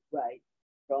Jew, right?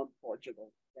 From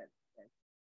Portugal, that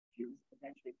Jews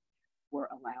eventually were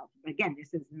allowed. But again,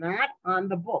 this is not on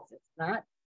the books. It's not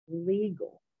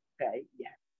legal, okay,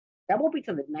 yet. That won't be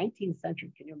till the 19th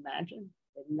century. Can you imagine?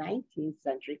 The 19th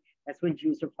century, that's when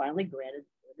Jews were finally granted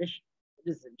British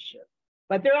citizenship.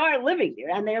 But they are living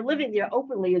there, and they're living there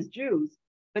openly as Jews,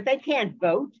 but they can't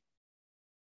vote.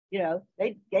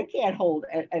 They can't hold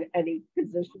any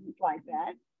positions like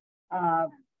that.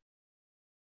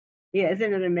 Yeah,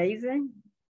 isn't it amazing?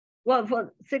 Well,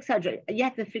 for 600, you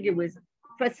have to figure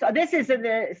so this is in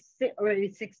the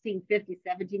 1650,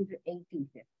 17 to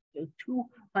 1850. So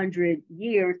 200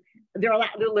 years. They're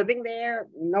living there.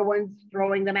 No one's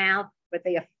throwing them out, but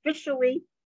they officially,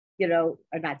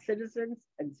 are not citizens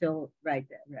until right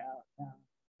there,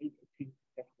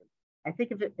 1850. I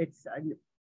think of it's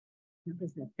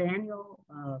Nathaniel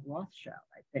Rothschild.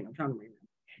 I think I'm trying to remember.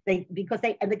 They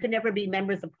could never be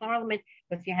members of parliament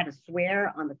because you had to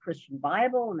swear on the Christian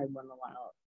Bible, and they wouldn't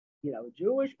allow, a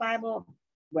Jewish Bible,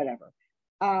 whatever.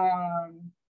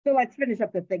 So let's finish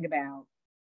up the thing about,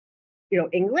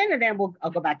 England, and then I'll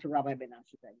go back to Rabbi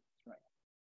Menashe ben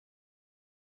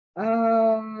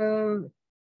Israel.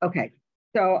 Okay,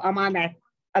 so I'm on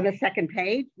the second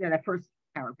page, that first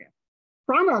paragraph.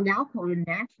 Cromwell now called a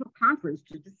national conference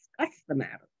to discuss the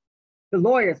matter. The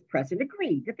lawyers present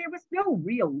agreed that there was no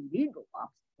real legal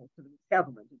obstacle to the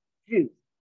resettlement of the Jews.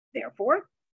 Therefore,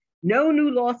 no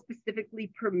new law specifically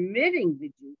permitting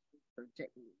the Jews to return to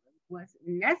England was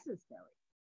necessary.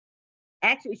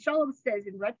 Actually, Sholem says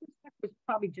in retrospect was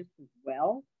probably just as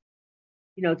well,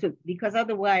 because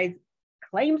otherwise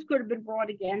claims could have been brought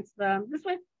against them. This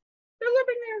way, they're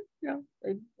living there,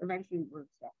 they eventually were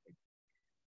accepted.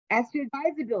 As to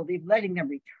advisability of letting them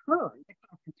return, the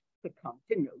conference could come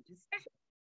to no decision.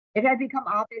 It had become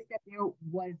obvious that there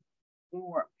was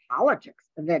more politics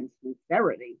than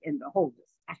sincerity in the whole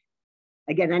discussion.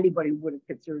 Again, anybody would have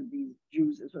considered these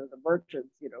Jews as sort of the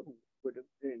merchants, who would have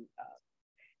been,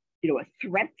 a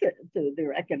threat to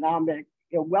their economic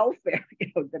welfare,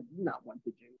 that not want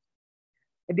the Jews.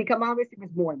 It became obvious it was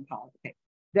more than politics.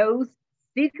 Those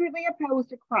secretly opposed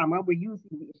to Cromwell were using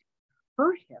the issue to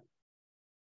hurt him.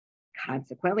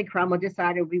 Consequently, Cromwell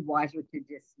decided it would be wiser to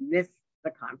dismiss the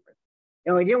conference.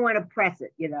 He didn't want to press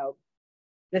it,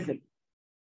 Listen,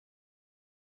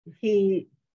 he,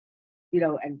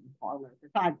 and Parliament at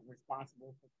the time were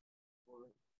responsible for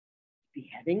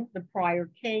beheading the prior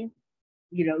king,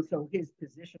 so his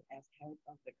position as head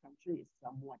of the country is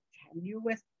somewhat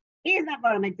tenuous. He's not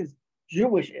going to make this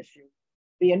Jewish issue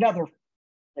be another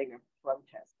thing of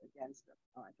protest against him.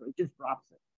 So he just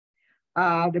drops it.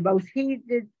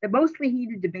 The mostly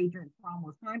heated debate during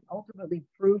Cromwell's time ultimately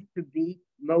proved to be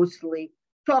mostly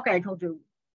talk. I told you,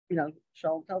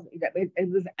 Shaul tells me that it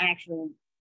was actually,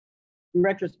 in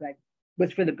retrospect,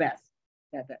 was for the best.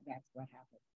 That's what happened.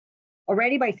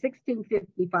 Already by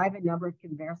 1655, a number of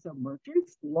converso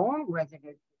merchants, long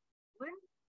residents in England,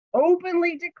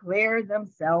 openly declared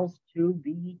themselves to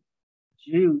be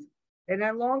Jews. They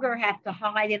no longer have to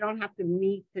hide. They don't have to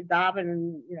meet to daven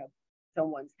in,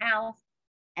 someone's house.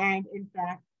 And in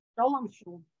fact, Sholem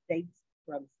Shul dates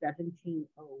from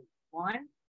 1701,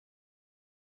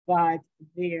 but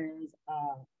there's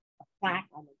a plaque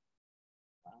on the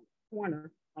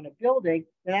corner on a building.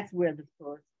 That's where the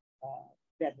first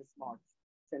Baptist Marks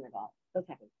synagogue does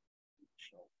have a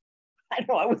shul. I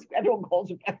don't call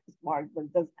it Baptist Marks, but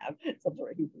it does have some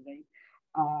sort of Hebrew name.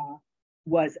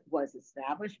 Was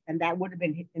established, and that would have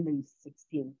been in the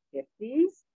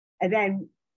 1650s. And then,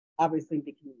 obviously,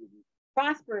 the community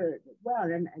prospered well,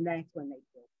 and that's when they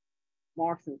built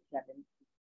Marks in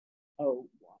 1701.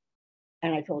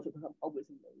 And I told you, because I'm always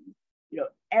amazed,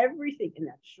 everything in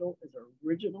that shul is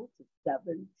original to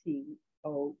 1701.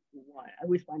 I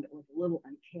always find it like a little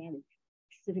uncanny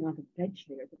sitting on the bench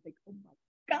there to think, oh my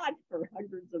God, for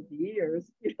hundreds of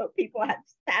years, people have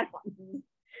sat on these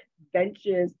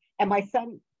benches. And my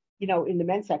son, in the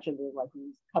men's section, there were like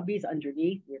these cubbies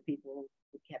underneath where people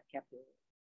kept their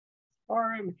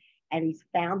farm. And he's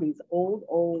found these old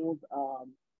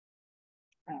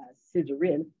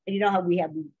siddurim. And you know how we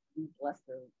bless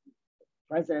the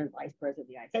president, vice president of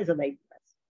the United States, so they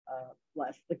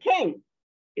bless the king,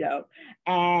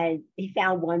 And he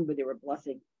found one where they were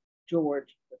blessing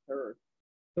George III,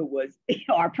 who was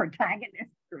our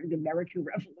protagonist during the American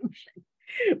Revolution.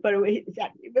 But it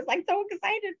was like so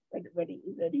excited when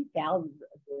he found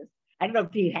this. I don't know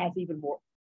if he has even more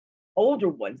older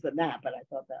ones than that, but I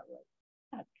thought that was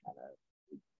kind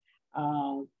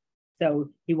of. So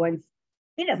he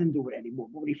doesn't do it anymore.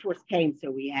 But when he first came,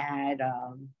 so we had,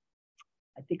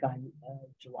 I think on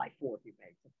July 4th, he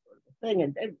made some sort of a thing,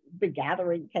 and the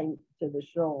gathering came to the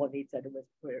show, and he said it was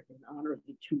in honor of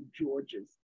the two Georges.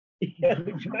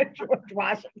 George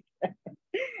Washington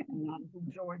and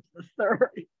George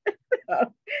III.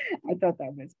 I thought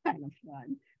that was kind of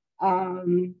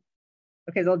fun.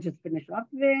 Okay, so I'll just finish up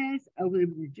this. Over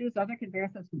the Jews, other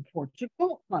conversos from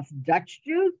Portugal, plus Dutch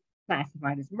Jews,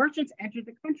 classified as merchants, entered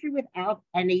the country without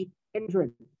any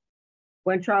hindrance.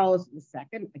 When Charles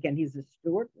II, again, he's a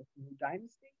Stuart, the new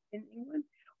dynasty in England,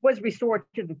 was restored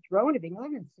to the throne of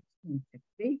England in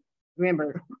 1660.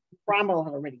 Remember, Cromwell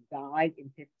had already died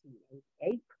in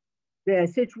 1508. The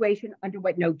situation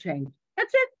underwent no change.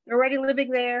 That's it. They're already living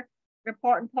there. They're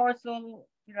part and parcel,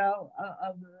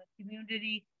 of the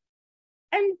community.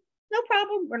 And no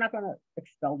problem. We're not going to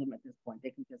expel them at this point.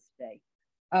 They can just stay.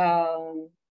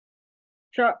 So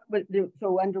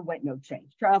underwent no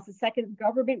change. Charles II's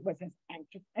government was as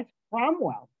anxious as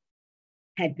Cromwell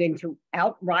had been to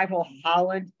outrival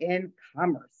Holland in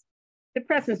commerce. The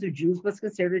presence of Jews was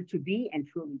considered to be, and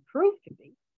truly proved to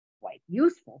be, quite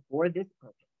useful for this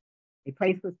purpose. A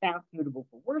place was found suitable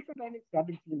for worship, and in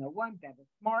 1701, Bevis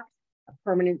Marks, a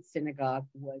permanent synagogue,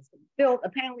 was built.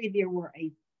 Apparently, there were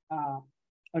I'm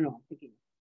thinking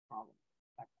problem.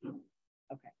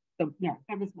 Okay, so yeah,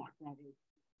 Bevis Marks, that is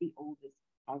the oldest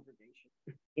congregation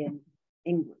in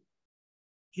England.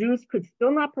 Jews could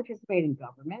still not participate in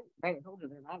government. Right? I told you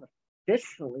they're not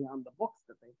officially on the books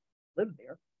that they live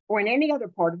there, or in any other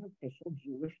part of official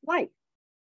Jewish life,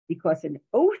 because an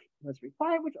oath was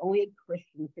required, which only a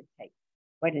Christian could take.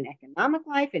 but in economic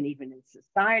life and even in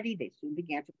society, they soon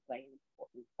began to play an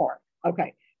important part.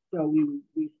 Okay, so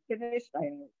we finished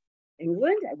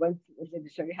England. I went to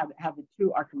show you how the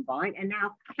two are combined, and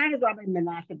now how does Rabbi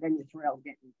Menashe ben Israel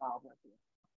get involved with it?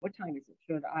 What time is it?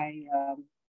 Should I?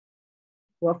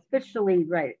 Well, officially,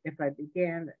 right? If I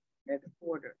began at a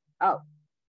quarter. Oh,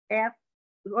 F.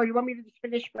 Oh, you want me to just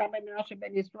finish Rabbi Menashe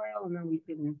ben Israel, and then we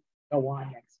can go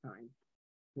on next time.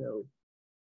 So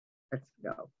let's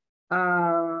go.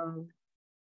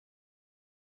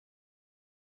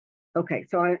 Okay,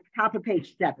 so on top of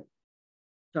page 7.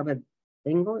 So about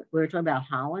England, we're talking about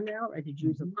Holland now, right? The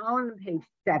Jews of Holland on page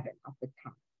 7 of the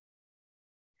top.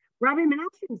 Rabbi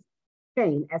Menashe's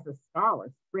fame as a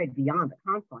scholar spread beyond the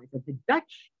confines of the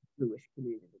Dutch Jewish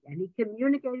community, and he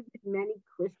communicated with many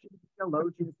Christian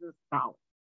theologians and scholars.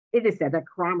 It is said that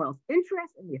Cromwell's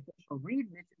interest in the official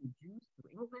readmission of Jews to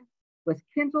England was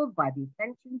kindled by the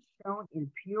attention shown in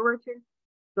Puritan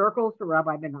circles to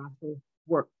Rabbi Menashe's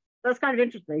work. That's kind of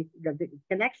interesting. The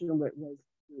connection was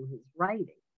through his writing.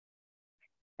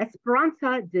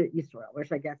 Esperanza de Israel,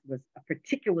 which I guess was a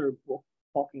particular book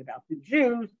talking about the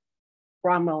Jews,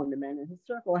 Cromwell and the men in his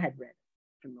circle had read,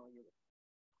 familiar with.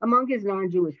 Among his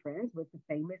non-Jewish friends was the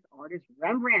famous artist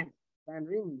Rembrandt van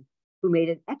Rijn, who made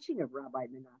an etching of Rabbi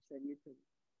Menashe.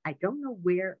 I don't know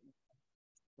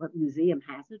what museum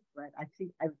has it, but I've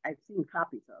seen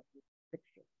copies of this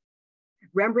picture.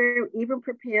 Rembrandt even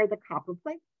prepared the copper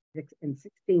plate in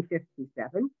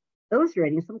 1657,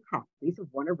 illustrating some copies of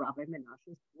one of Rabbi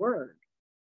Menashe's works.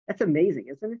 That's amazing,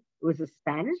 isn't it? It was a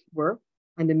Spanish work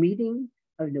on the meeting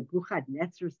of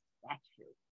Nebuchadnezzar's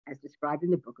statue, as described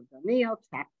in the book of Daniel,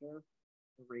 chapter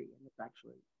 3. And it's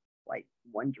actually quite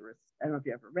wondrous. I don't know if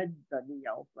you ever read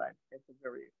Daniel, but it's a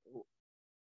very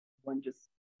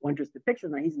wondrous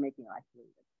depiction that he's making actually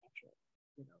an actual,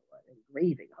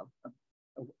 engraving of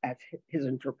as his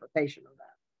interpretation of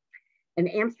that. In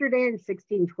Amsterdam in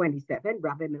 1627,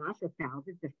 Rabbi Menashe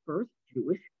founded the first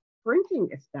Jewish printing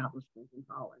establishment in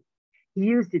Holland. He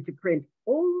used it to print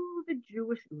all the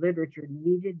Jewish literature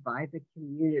needed by the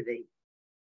community.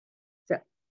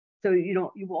 So you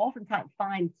will oftentimes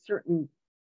find certain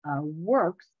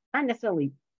works, not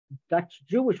necessarily Dutch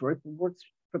Jewish works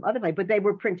from other places, but they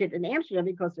were printed in Amsterdam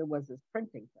because there was this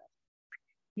printing press.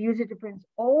 He used it to print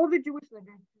all the Jewish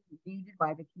literature needed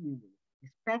by the community.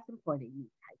 His press employed a new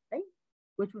typeface,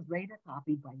 which was later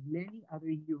copied by many other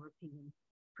European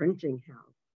printing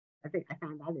houses. I think I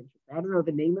found that interesting. I don't know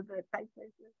the name of the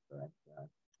typeface, but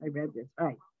I read this. All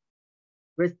right.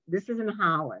 This is in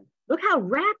Holland. Look how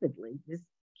rapidly this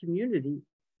community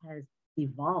has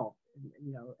evolved and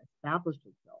established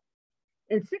itself.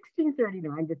 In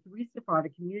 1639, the 3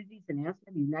 Sephardic communities in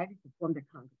Amsterdam united to form the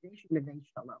congregation of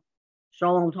Shalom.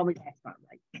 Shalom told me that's not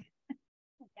right.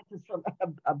 This is from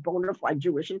a bona fide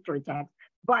Jewish history text,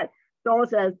 but Shalom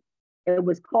says it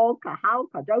was called Kahal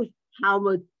Kadosh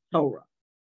Talmud Torah,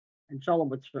 and Shalom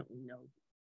would certainly know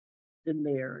in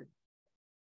there,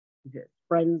 his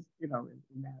friends, in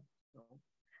that. So,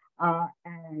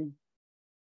 and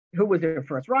who was their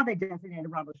first Rav? They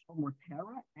designated Rabbi Shlomo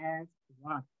Mortera as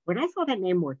Rav. When I saw that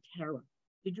name Mortera,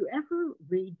 did you ever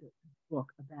read the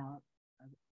book about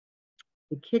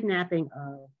the kidnapping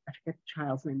of, I forget the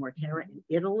child's name, Mortera in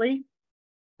Italy?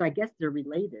 So I guess they're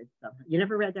related somehow. You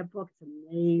never read that book? It's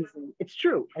amazing. It's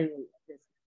true. I mean, this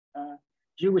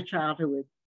Jewish child who was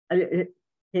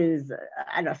his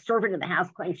servant in the house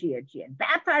claimed she had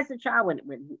baptized the child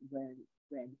when he was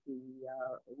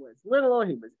little.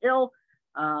 He was ill.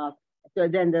 So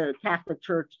then the Catholic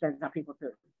Church sends out people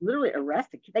to literally arrest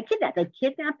it. They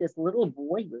kidnapped this little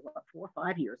boy. He was 4 or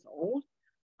 5 years old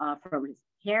from his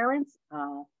parents.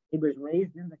 He was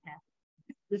raised in the Catholic.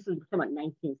 This is somewhat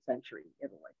 19th century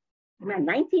Italy. Man,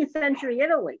 19th century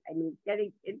Italy. I mean,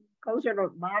 getting it closer to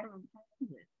modern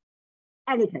times.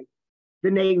 Anything,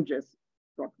 the name just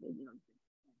struck me.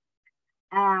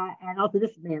 And also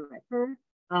this man right here,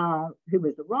 who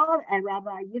was the Rav, and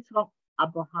Rabbi Yitzchak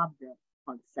Abuhabda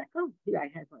Fonseca.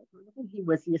 He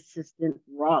was the assistant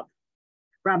Rav.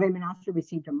 Rabbi Menashe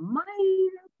received a minor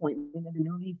appointment in the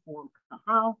newly formed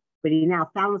Kahal, but he now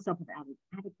found himself without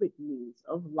adequate means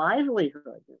of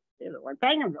livelihood.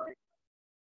 Paying him very.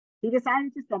 He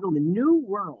decided to settle the new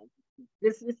world.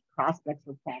 Business prospects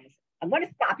were promising. I'm going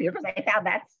to stop here because I found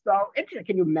that so interesting.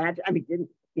 Can you imagine? I mean,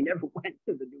 he never went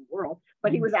to the new world,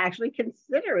 but he was actually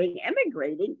considering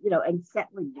emigrating, and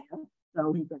settling down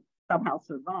so he could somehow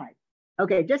survive.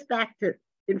 Okay, just back to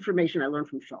information I learned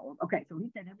from Shalom. Okay, so he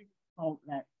said everything called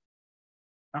that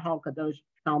Kahal Kadosh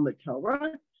Talmud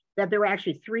Torah, that there were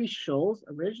actually 3 shuls.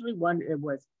 Originally, one it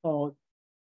was called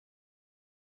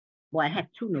well, I had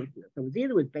two notes here. So it was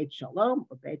either with Beit Shalom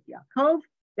or Beit Yaakov.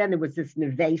 Then there was this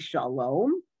Neve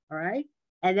Shalom, all right?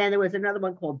 And then there was another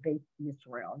one called Beit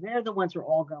Yisrael. And they're the ones we're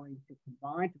all going to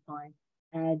combine to find.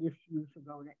 And if you should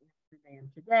go to Amsterdam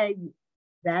today,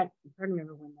 that, I'm trying to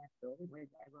remember when that building, where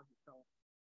I wrote it.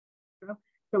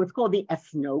 So it's called the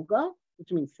Esnoga,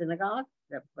 which means synagogue,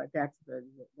 but that's the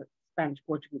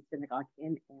Spanish-Portuguese synagogue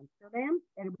in Amsterdam.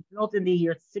 And it was built in the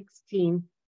year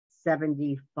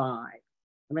 1675.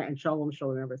 And Shalom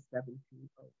number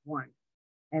 1701.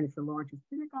 And it's the largest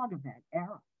synagogue of that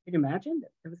era. Can you imagine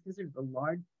that? It was considered the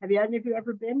large. Have any of you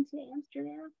ever been to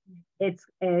Amsterdam? It's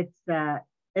a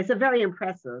very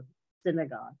impressive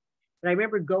synagogue. But I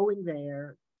remember going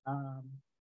there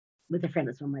with a friend.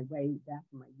 That's on my way back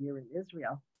from my year in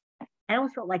Israel. I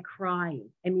almost felt like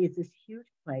crying. I mean, it's this huge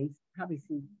place. Probably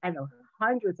see, I don't know,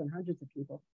 hundreds and hundreds of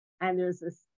people. And there's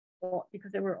this,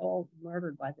 because they were all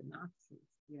murdered by the Nazis.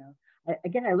 You know,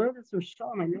 again, I learned this from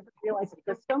Shalom. I never realized it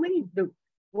because so many of the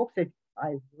books that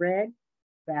I've read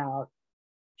about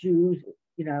Jews,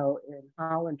 you know, in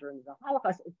Holland during the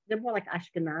Holocaust, they're more like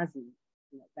Ashkenazi,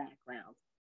 you know, backgrounds.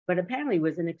 But apparently it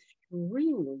was an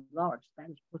extremely large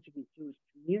Spanish Portuguese Jewish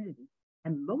community,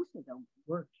 and most of them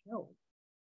were killed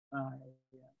by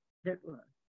Hitler.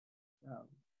 So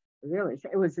really,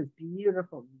 it was this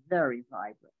beautiful, very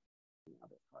vibrant. You know,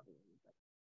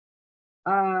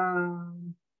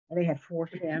 and they had 4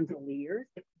 chandeliers.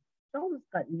 Those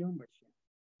got numerous chandeliers.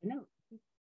 I know,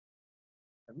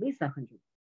 at least 100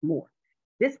 more.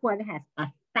 This one has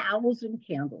 1,000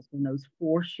 candles in those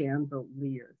 4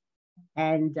 chandeliers.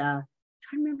 And I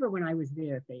remember when I was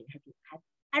there, if they had,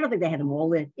 I don't think they had them all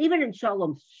lit. Even in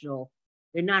Shalom Shul,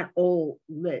 they're not all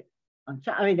lit. I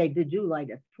mean, they do light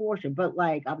a portion, but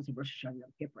like obviously Rosh Hashanah,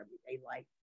 Yom Kippur, they light.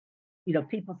 You know,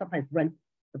 people sometimes rent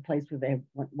the place where they have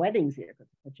weddings here because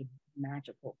it's such a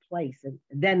magical place, and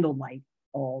then they'll light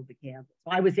all the candles.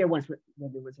 So I was there once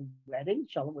when there was a wedding.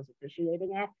 Shalom was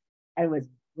officiating at. And it was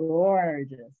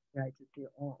gorgeous, right, to see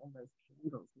all those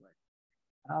candles lit.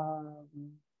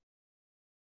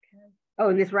 Oh,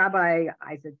 and this Rabbi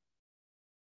Isaac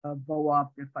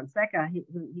Boab de Fonseca, he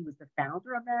was the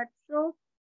founder of that shul,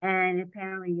 and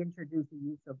apparently introduced the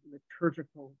use of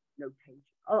liturgical notation.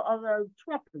 Although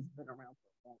Trump has been around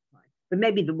for a long time, but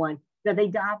maybe the one that they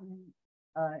daven.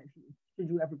 Should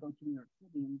you ever go to New York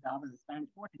City and daven in Spanish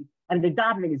Portuguese? And the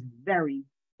davening is very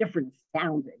different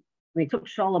sounding. I mean, it took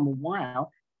Shalom a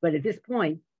while, but at this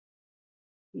point,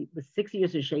 he was 6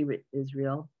 years in Shevet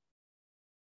Israel.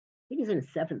 I think he's in his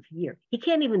 7th year. He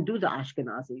can't even do the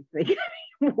Ashkenazi thing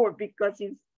anymore because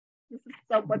this is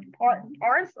so much part and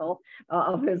parcel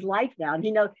of his life now. And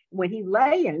you know, when he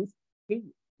layens, he's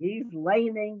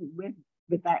laying with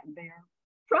that there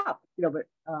Trump, you know, but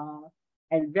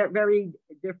and very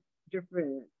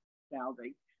different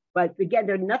sounding. But again,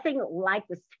 they're nothing like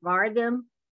the Sephardim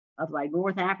of like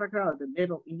North Africa or the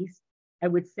Middle East. I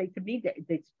would say to me that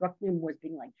they struck me more as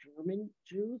being like German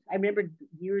Jews. I remember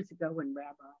years ago when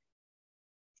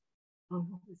what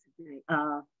was his name?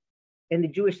 In the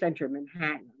Jewish Center in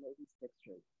Manhattan on 86th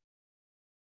Street.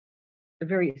 A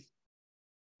very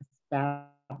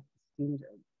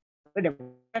whatever.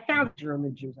 I found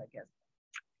German Jews, I guess,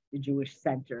 the Jewish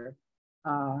Center.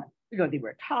 You know, they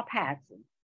wear top hats. And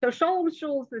so Shalom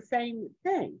Shul is the same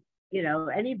thing. You know,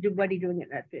 anybody doing it in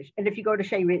that fish. And if you go to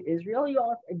Shevet Israel,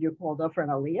 and you're called up for an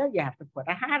aliyah, you have to put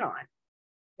a hat on.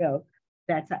 So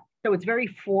so it's very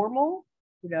formal,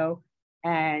 you know,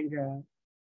 and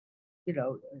you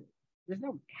know, there's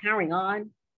no carrying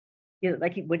on. You know,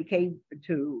 like when he came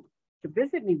to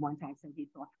visit me one time, said he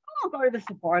thought, oh, I'll go to the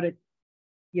Sephardic,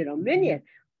 you know, minyan.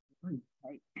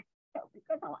 Like,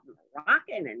 because I'm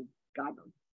rocking and God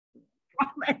knows.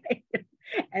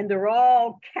 And they're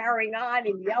all carrying on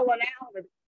and yelling out. And,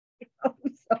 you know,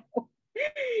 so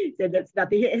that's not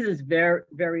the, his is very,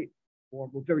 very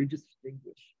formal, very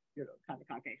distinguished, you know, kind of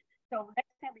congregation. So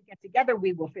next time we get together,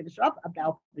 we will finish up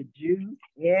about the Jews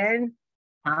in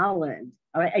Holland.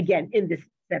 All right, again, in this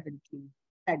 17th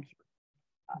century.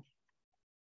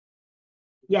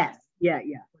 Yes, yeah.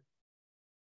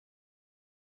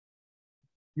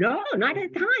 No, not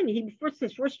at the time. His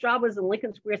first job was in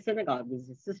Lincoln Square Synagogue. He was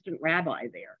assistant rabbi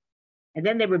there. And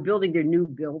then they were building their new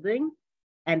building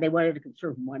and they wanted to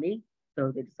conserve money. So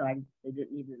they decided they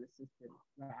didn't need an assistant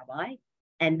rabbi.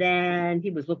 And then he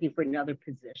was looking for another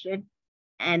position.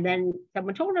 And then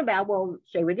someone told him about, well,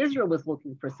 Shevet Israel was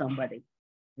looking for somebody.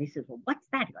 And he said, well, what's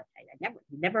that? I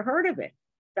never heard of it.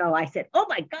 So I said, oh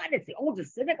my God, it's the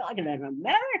oldest synagogue in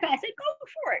America. I said, go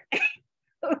for it.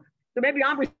 So maybe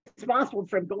I'm responsible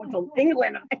for going to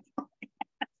England.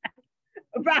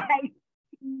 Right.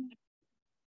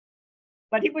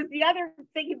 But he was the other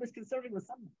thing he was considering was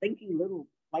some dinky little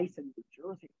place in New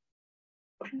Jersey.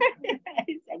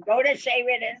 He said, go to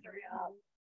Sharon, Israel.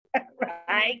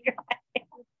 Right?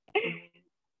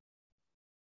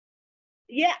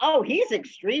 Yeah. Oh, he's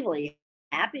extremely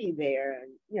happy there,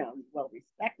 and well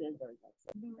respected.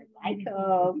 I like him.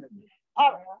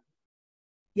 Oh,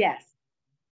 yes.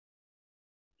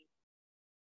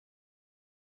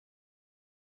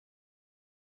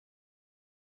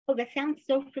 Oh, that sounds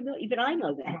so familiar. Even I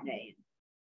know that name.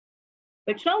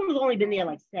 But Sheldon's only been there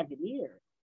like 7 years.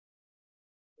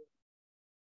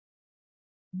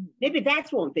 Maybe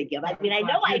that's what I'm thinking of. I mean, I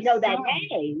know that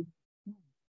name.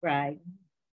 Right.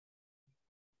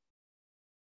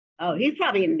 Oh, he's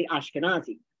probably in the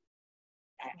Ashkenazi.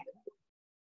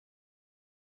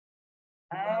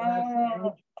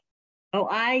 Oh, oh,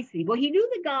 I see. Well, he knew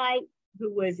the guy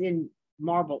who was in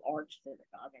Marble Arch Synagogue.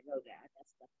 I know that.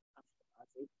 That's the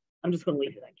Ashkenazi. I'm just going to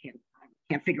leave it. I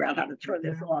can't figure out how to turn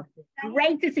this off.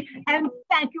 Great to see, and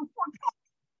thank you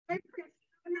for.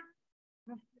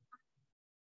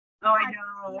 Oh, I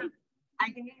know.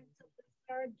 I can.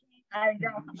 I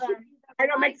know. I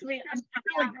know. Makes me. I'm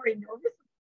feeling very nervous.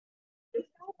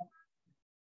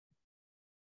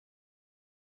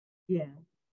 Yeah.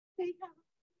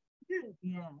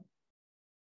 Yeah.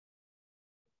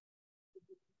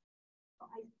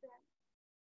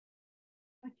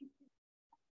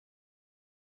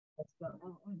 Let's go.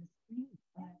 Oh, on the screen.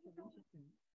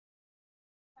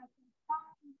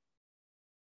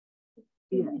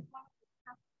 Yeah.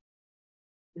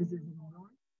 This is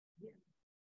more. Yeah.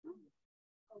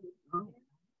 Oh.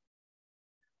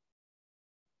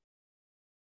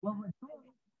 Well, we're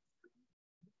doing.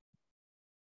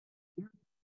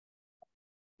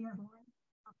 Yeah.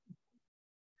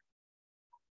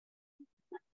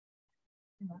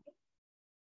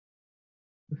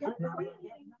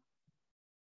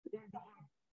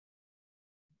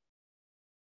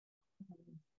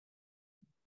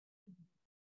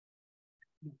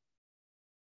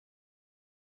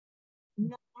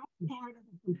 No, that's part of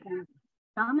the comparison.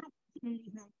 Some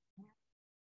activities